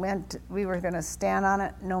 We were going to stand on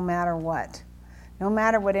it no matter what. No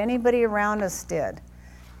matter what anybody around us did.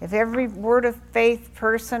 If every word of faith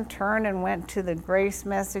person turned and went to the grace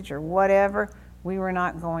message or whatever, we were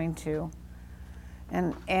not going to.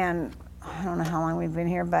 And I don't know how long we've been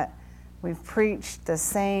here, but we've preached the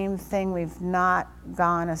same thing. We've not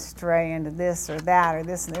gone astray into this or that or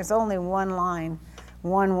this. And there's only one line,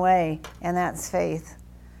 one way, and that's faith.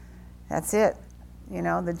 That's it. You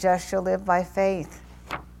know, the just shall live by faith.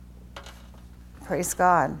 Praise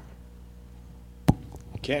God.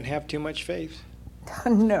 You can't have too much faith.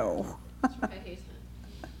 No. That's right.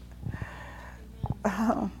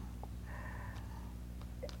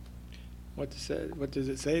 What does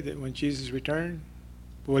it say? That when Jesus returned,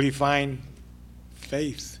 will he find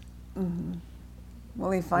faith? Mm-hmm.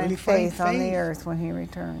 Will he find faith on the earth when he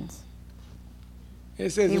returns? It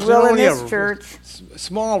says he will in this church. A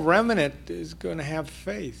small remnant is going to have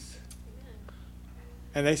faith.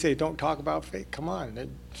 And they say, don't talk about faith. Come on.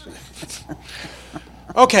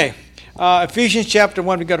 Okay. Ephesians chapter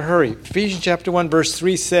 1, we've got to hurry. Ephesians chapter 1, verse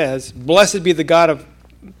 3 says, Blessed be the God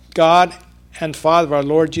and Father of our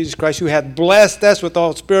Lord Jesus Christ, who hath blessed us with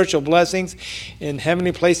all spiritual blessings in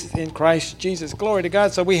heavenly places in Christ Jesus. Glory to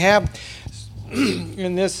God. So we have,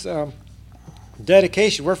 in this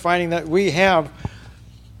dedication, we're finding that we have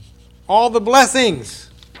all the blessings.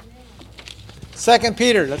 2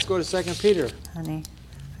 Peter. Let's go to 2 Peter. Honey,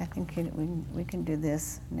 I think we can do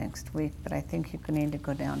this next week, but I think you need to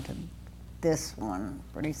go down to this one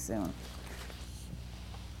pretty soon.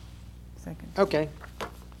 Okay.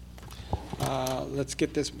 Let's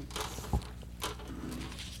get this.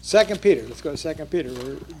 2 Peter. Let's go to 2 Peter.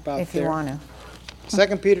 We're about if there. You want to.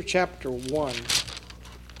 2 Peter chapter 1.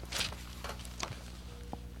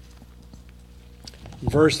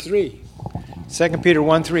 Verse 3. 2 Peter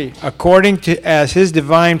 1:3. According to as his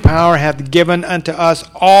divine power hath given unto us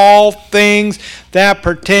all things that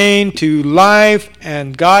pertain to life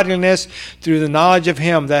and godliness through the knowledge of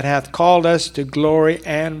him that hath called us to glory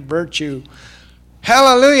and virtue.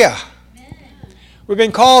 Hallelujah. Amen. We've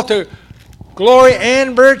been called to glory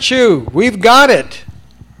and virtue. We've got it.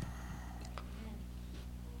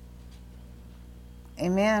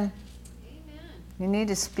 Amen. You need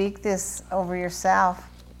to speak this over yourself.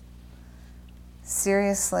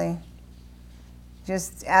 Seriously.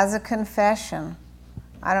 Just as a confession.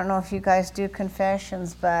 I don't know if you guys do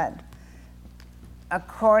confessions, but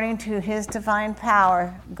according to his divine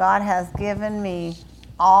power, God has given me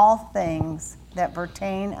all things that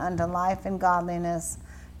pertain unto life and godliness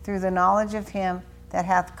through the knowledge of him that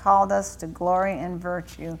hath called us to glory and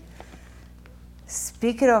virtue.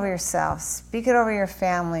 Speak it over yourself. Speak it over your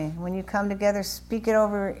family. When you come together, speak it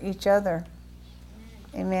over each other.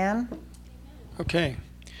 Amen? Okay.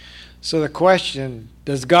 So the question,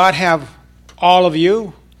 does God have all of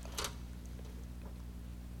you?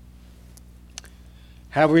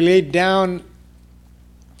 Have we laid down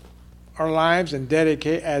our lives and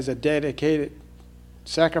dedicate as a dedicated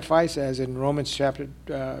sacrifice, as in Romans chapter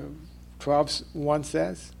 12:1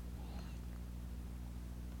 says?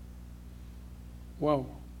 Whoa.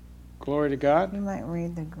 Glory to God. You might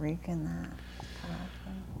read the Greek in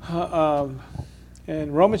that.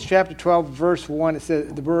 In Romans chapter 12, verse 1, it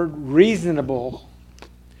says the word reasonable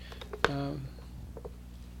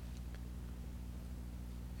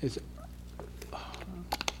is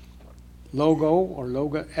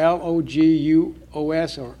logo,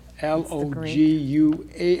 L-O-G-U-O-S or L-O-G-U-A-L.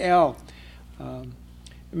 It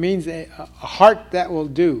means a heart that will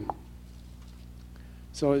do.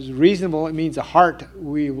 So it's reasonable, it means a heart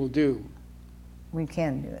we will do. We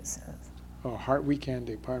can do, it says. Oh, heart we can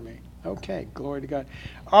do, pardon me. Okay, glory to God.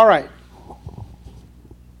 All right.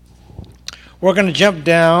 We're going to jump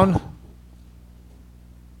down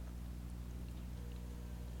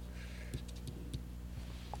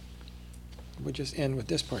We'll just end with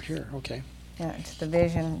this part here. Okay. Yeah, it's the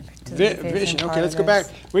vision. Vision. part Okay, let's of go back.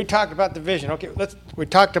 this. We talked about the vision. Okay,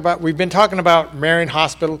 we've been talking about Marion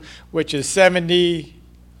Hospital, which is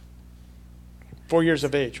 74 years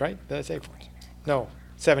of age, right? Did I say 40? No,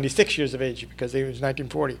 76 years of age because it was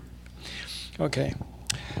 1940. Okay.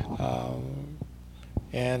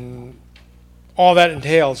 And all that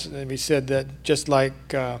entails, and we said that just like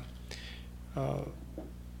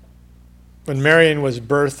when Marion was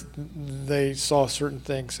birthed, they saw certain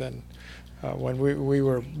things, and when we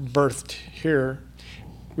were birthed here,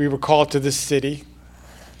 we were called to this city,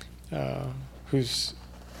 whose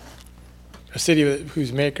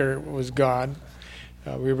maker was God.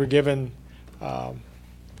 We were given the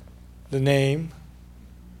name,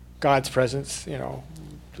 God's presence,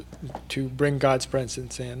 to bring God's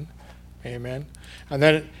presence in. Amen. And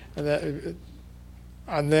then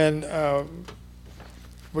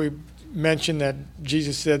we mentioned that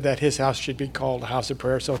Jesus said that his house should be called a house of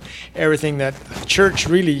prayer. So everything that the church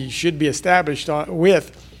really should be established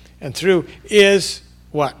with and through is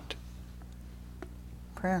what?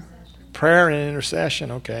 Prayer. Prayer and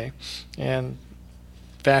intercession, okay. And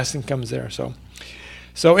fasting comes there. So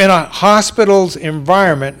in a hospital's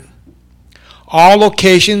environment, all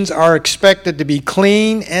locations are expected to be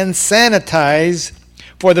clean and sanitized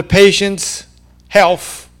for the patient's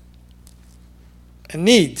health and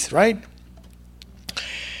needs, right?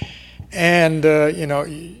 And,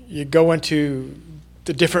 you go into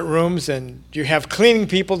the different rooms and you have cleaning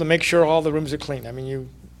people to make sure all the rooms are clean. I mean,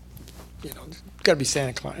 got to be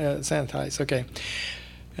sanitized, okay.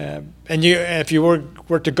 And if you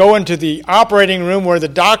were to go into the operating room where the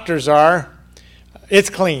doctors are, it's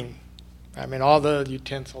clean. I mean, all the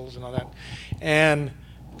utensils and all that. And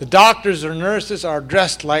the doctors or nurses are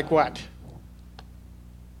dressed like what?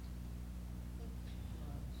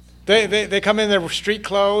 They come in their street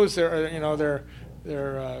clothes, their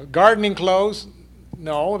gardening clothes.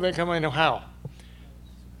 No, they come in how?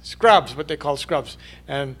 Scrubs, what they call scrubs.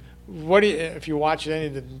 And if you watch any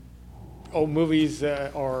of the old movies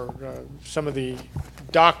or some of the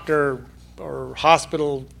doctor or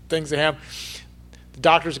hospital things they have, the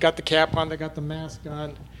doctors got the cap on, they got the mask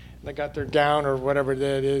on, they got their gown or whatever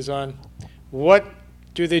that is on. What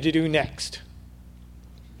do they do next?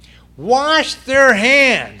 Wash their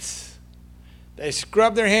hands. They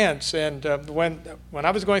scrub their hands. And when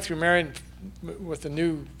I was going through Marion with the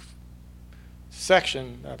new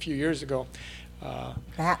section a few years ago,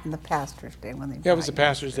 The Pastor's Day when they. Yeah, it was the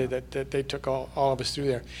Pastor's Day that they took all of us through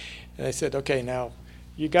there. And they said, okay, now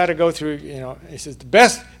you got to go through, he says,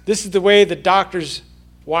 this is the way the doctors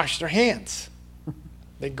wash their hands.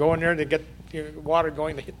 They go in there, they get water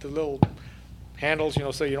going, they hit the little handles,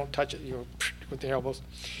 so you don't touch it, with the elbows.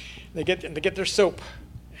 They get their soap,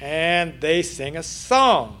 and they sing a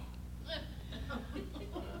song.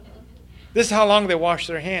 This is how long they wash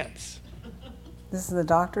their hands. This is the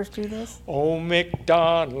doctors do this? Old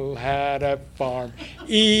MacDonald had a farm,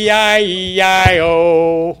 E-I-E-I-O.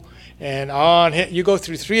 And you go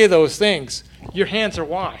through 3 of those things, your hands are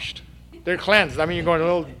washed. They're cleansed. I mean, you're going a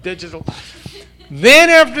little digital. Then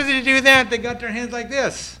after they do that, they got their hands like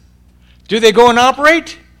this. Do they go and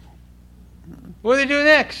operate? What do they do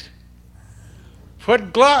next?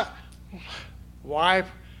 Put gloves. Why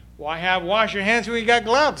wash your hands when you got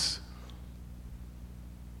gloves?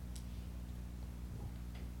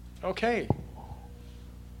 Okay.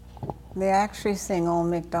 They actually sing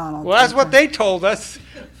Old MacDonald. Well, that's what they told us.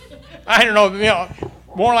 I don't know,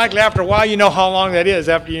 more likely after a while, you know how long that is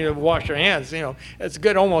after you wash your hands. It's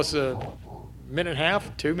good, almost a minute and a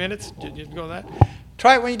half, 2 minutes. You go that.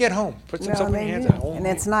 Try it when you get home. Put some soap in your hands. And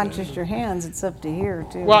it's not just your hands; it's up to here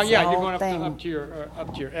too. Well, it's yeah, you're going up to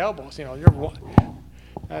your elbows.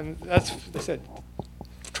 And that's they said.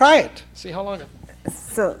 Try it. See how long.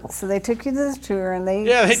 So they took you to this tour, and they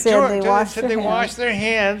said they washed their hands. They wash their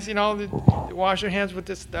hands. They wash their hands with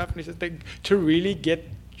this stuff. And he said to really get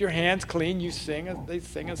your hands clean, they sing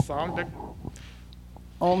a song. They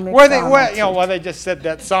just said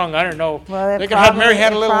that song. I don't know. Well, they could have Mary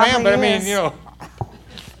Had a Little Lamb, but I mean,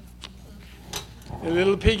 a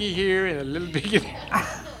little piggy here and a little piggy there.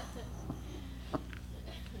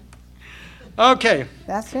 Okay.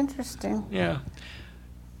 That's interesting. Yeah.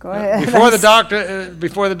 Go ahead. Before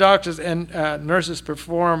the doctors and nurses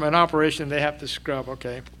perform an operation, they have to scrub.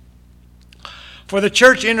 Okay. For the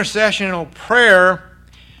church intercessional prayer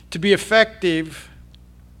to be effective,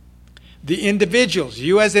 the individuals,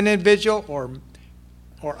 you as an individual or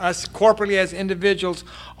us corporately as individuals,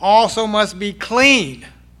 also must be clean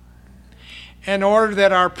in order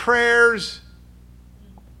that our prayers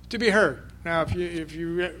to be heard. Now, if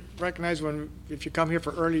you recognize if you come here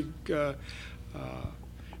for early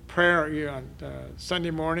prayer on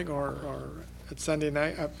Sunday morning or at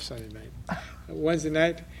Wednesday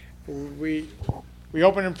night, we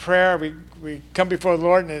open in prayer. We come before the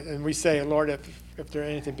Lord and we say, Lord, if there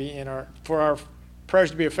anything be for our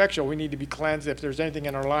prayers to be effectual, we need to be cleansed. If there's anything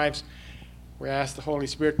in our lives, we ask the Holy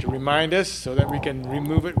Spirit to remind us so that we can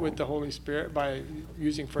remove it with the Holy Spirit by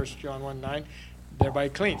using 1 John 1:9, thereby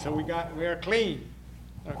clean. So we are clean.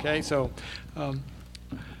 Okay, so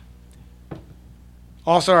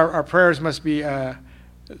also our prayers must be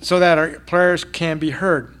so that our prayers can be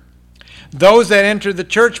heard. Those that enter the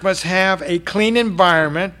church must have a clean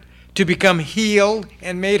environment to become healed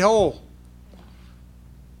and made whole.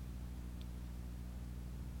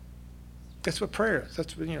 That's what prayer is.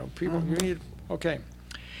 That's what, people, you need, okay.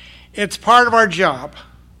 It's part of our job,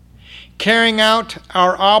 carrying out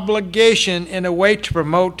our obligation in a way to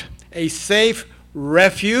promote a safe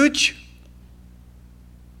refuge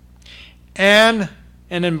and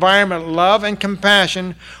an environment of love and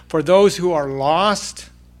compassion for those who are lost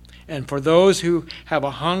and for those who have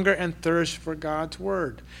a hunger and thirst for God's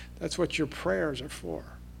word. That's what your prayers are for.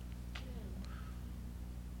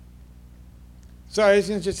 So it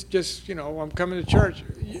isn't just I'm coming to church.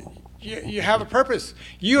 You have a purpose.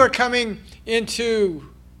 You are coming into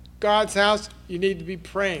God's house. You need to be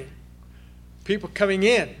praying. People coming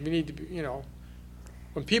in, we need to be,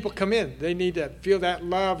 when people come in, they need to feel that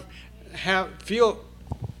love, feel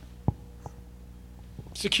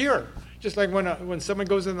secure. Just like when someone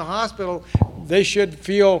goes in the hospital, they should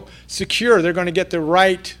feel secure. They're going to get the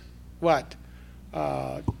right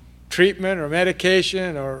treatment or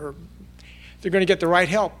medication, or they're going to get the right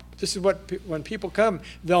help. This is what when people come,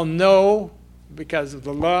 they'll know because of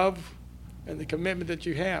the love and the commitment that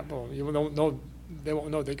you have. Well, you don't know, they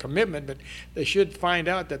won't know the commitment, but they should find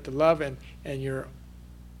out that the love and your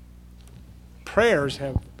prayers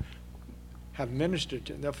have ministered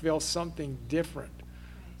to them. They'll feel something different.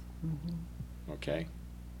 Mm-hmm. Okay?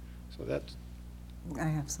 So that's... I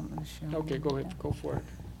have something to share. Okay, go ahead. Go for it.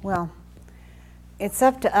 Well, it's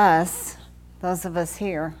up to us, those of us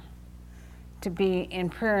here, to be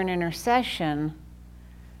in prayer and intercession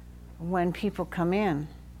when people come in.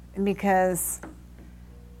 Because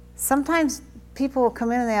sometimes people will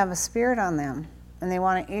come in and they have a spirit on them and they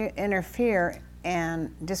want to interfere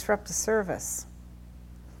and disrupt the service.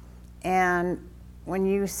 And when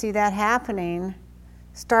you see that happening,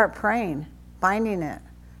 start praying, binding it.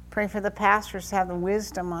 Pray for the pastors to have the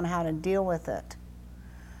wisdom on how to deal with it.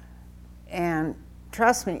 And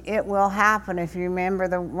trust me, it will happen. If you remember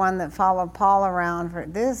the one that followed Paul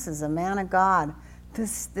around, this is a man of God.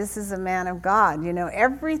 This is a man of God.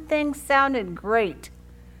 Everything sounded great,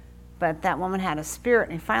 but that woman had a spirit,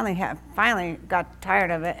 and he finally got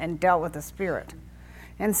tired of it and dealt with the spirit.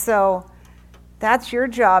 And so that's your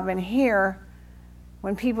job in here.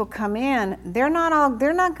 When people come in, they're not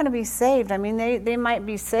going to be saved. I mean, they might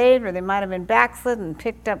be saved, or they might have been backslid and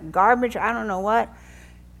picked up garbage. I don't know what.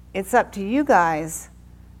 It's up to you guys,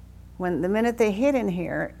 when the minute they hit in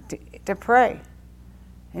here, to pray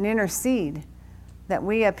and intercede that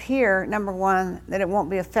we up here, number one, that it won't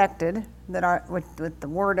be affected, that with the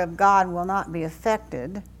word of God will not be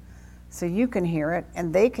affected, so you can hear it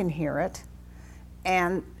and they can hear it.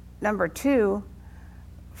 And number two,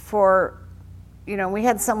 we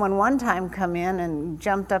had someone one time come in and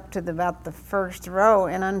jumped up to about the first row,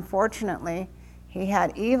 and unfortunately, he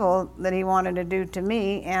had evil that he wanted to do to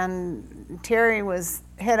me, and Terry was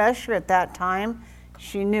head usher at that time.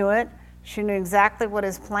 She knew it. She knew exactly what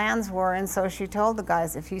his plans were, and so she told the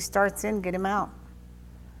guys, if he starts in, get him out.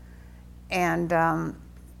 And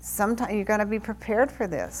sometimes you got to be prepared for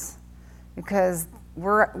this, because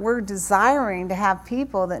we're desiring to have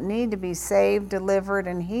people that need to be saved, delivered,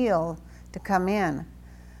 and healed to come in.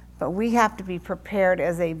 But we have to be prepared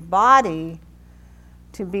as a body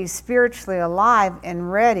to be spiritually alive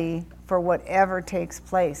and ready for whatever takes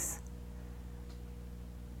place.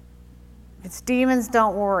 If it's demons,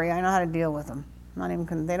 don't worry. I know how to deal with them.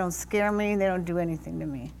 They don't scare me. They don't do anything to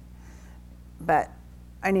me. But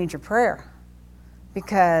I need your prayer,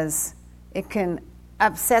 because it can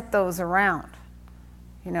upset those around.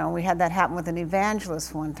 We had that happen with an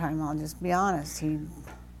evangelist one time. I'll just be honest.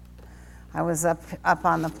 I was up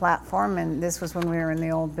on the platform, and this was when we were in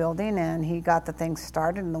the old building, and he got the thing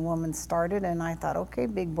started, and the woman started, and I thought, okay,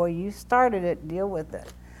 big boy, you started it, deal with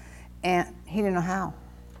it. And he didn't know how.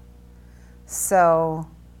 So,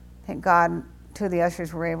 thank God, two of the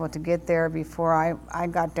ushers were able to get there before I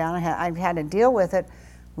got down. I had to deal with it.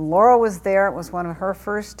 Laura was there. It was one of her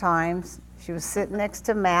first times. She was sitting next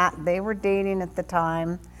to Matt. They were dating at the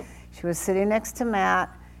time. She was sitting next to Matt,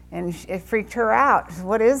 and it freaked her out. She said,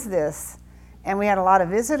 what is this? And we had a lot of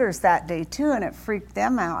visitors that day too, and it freaked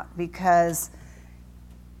them out because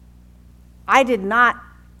I'll be honest,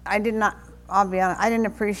 I didn't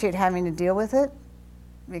appreciate having to deal with it,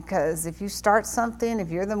 because if you start something,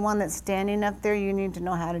 if you're the one that's standing up there, you need to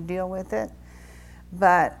know how to deal with it.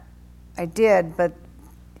 But I did, but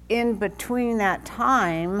in between that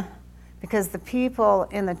time, because the people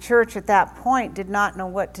in the church at that point did not know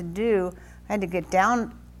what to do, I had to get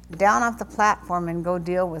down off the platform and go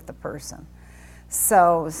deal with the person.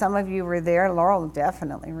 So some of you were there. Laurel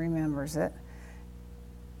definitely remembers it.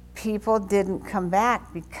 People didn't come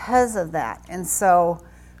back because of that. And so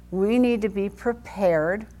we need to be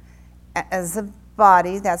prepared as a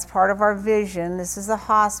body. That's part of our vision. This is a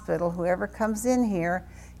hospital. Whoever comes in here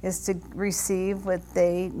is to receive what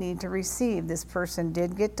they need to receive. This person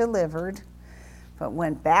did get delivered, but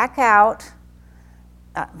went back out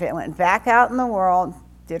in the world,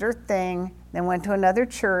 did her thing, then went to another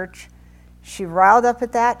church. She riled up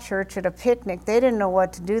at that church at a picnic. They didn't know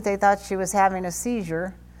what to do. They thought she was having a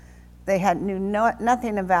seizure. They knew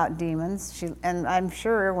nothing about demons. And I'm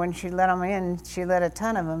sure when she let them in, she let a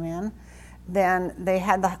ton of them in. Then they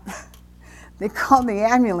called the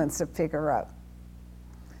ambulance to pick her up.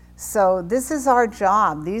 So this is our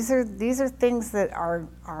job. These are things that are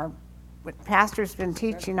what Pastor's been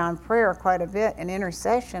teaching on prayer quite a bit and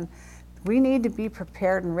intercession. We need to be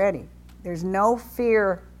prepared and ready. There's no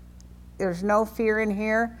fear. There's no fear in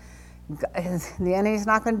here. The enemy's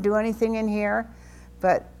not going to do anything in here.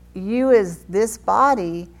 But you as this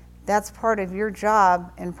body, that's part of your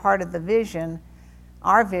job and part of the vision.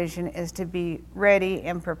 Our vision is to be ready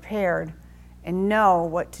and prepared and know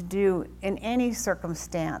what to do in any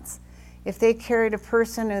circumstance. If they carried a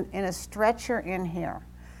person in a stretcher in here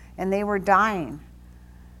and they were dying,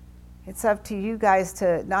 it's up to you guys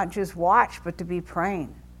to not just watch, but to be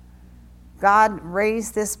praying. God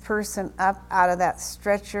raised this person up out of that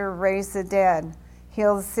stretcher, raise the dead,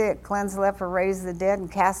 heal the sick, cleanse the leper, raise the dead,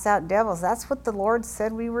 and cast out devils. That's what the Lord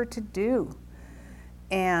said we were to do.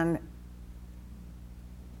 And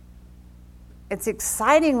it's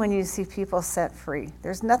exciting when you see people set free.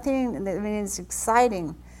 There's nothing, it's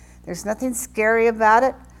exciting. There's nothing scary about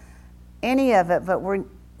it, any of it, but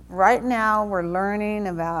right now we're learning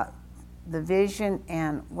about the vision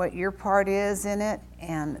and what your part is in it,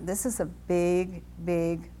 and this is a big,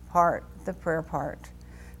 big part, the prayer part.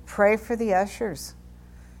 Pray for the ushers.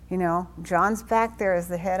 You know, John's back there as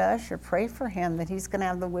the head usher. Pray for him that he's going to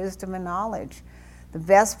have the wisdom and knowledge. The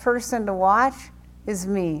best person to watch is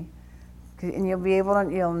me, and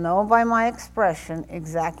you'll know by my expression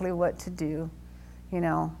exactly what to do. You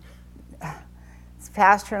know, it's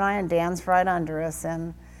Pastor and I, and Dan's right under us,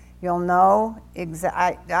 and you'll know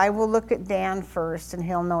I will look at Dan first, and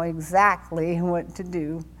he'll know exactly what to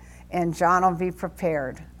do, and John will be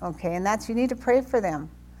prepared. Okay, and you need to pray for them,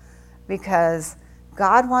 because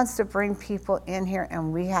God wants to bring people in here,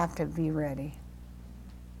 and we have to be ready.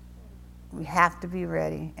 We have to be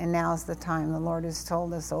ready, and now's the time. The Lord has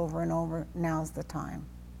told us over and over, now's the time.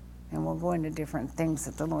 And we'll go into different things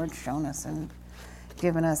that the Lord's shown us and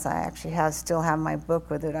given us. I actually still have my book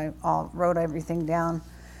with it. I wrote everything down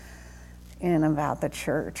in about the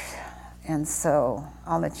church. And so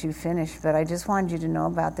I'll let you finish, but I just wanted you to know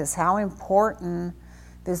about this, how important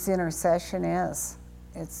this intercession is.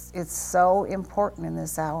 It's so important in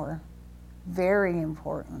this hour, very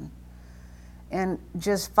important. And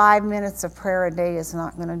just 5 minutes of prayer a day is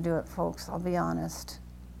not going to do it, folks. I'll be honest.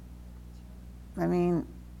 I mean,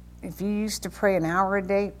 if you used to pray an hour a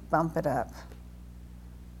day, bump it up.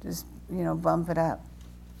 Just, bump it up.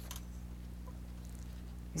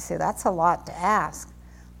 You say, that's a lot to ask.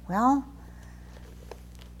 Well,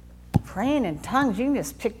 praying in tongues, you can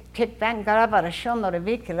just kick back and I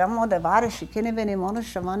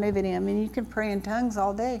mean, you can pray in tongues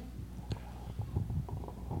all day.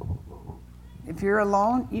 If you're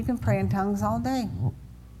alone, you can pray in tongues all day.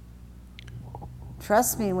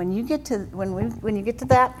 Trust me, when you get to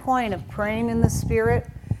that point of praying in the Spirit,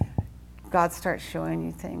 God starts showing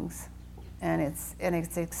you things, and it's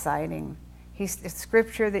exciting. It's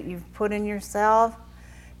scripture that you've put in yourself.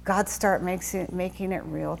 God starts making it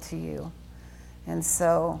real to you, and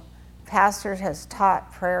so Pastor has taught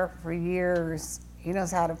prayer for years. He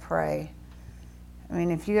knows how to pray. I mean,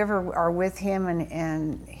 if you ever are with him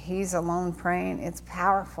and he's alone praying, it's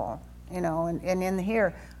powerful, and in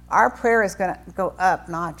here, our prayer is going to go up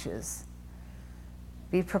notches.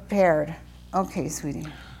 Be prepared. Okay, sweetie.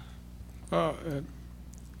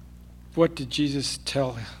 What did Jesus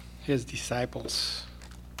tell his disciples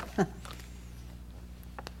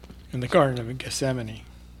in the Garden of Gethsemane?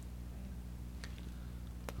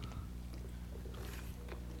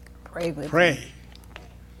 Pray with me. Pray.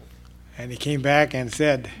 And he came back and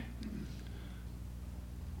said,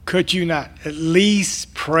 could you not at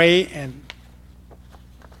least pray in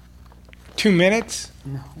 2 minutes?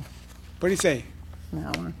 No. What do you say?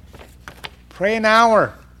 No. Pray an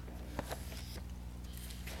hour.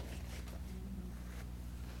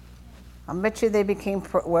 I bet you they became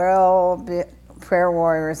prayer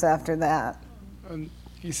warriors after that.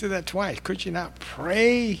 You said that twice. Could you not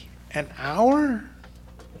pray an hour?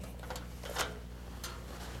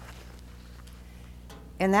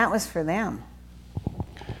 And that was for them.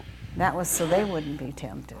 That was so they wouldn't be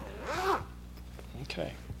tempted.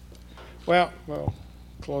 Okay. Well, we'll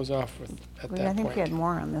close off with at that I think point. we had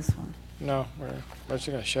more on this one. No, we're just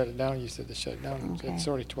going to shut it down. You said to shut it down. Okay. It's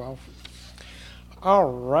already 12. All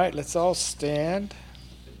right, let's all stand.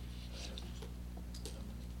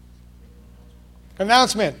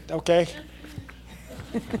 Announcement, okay.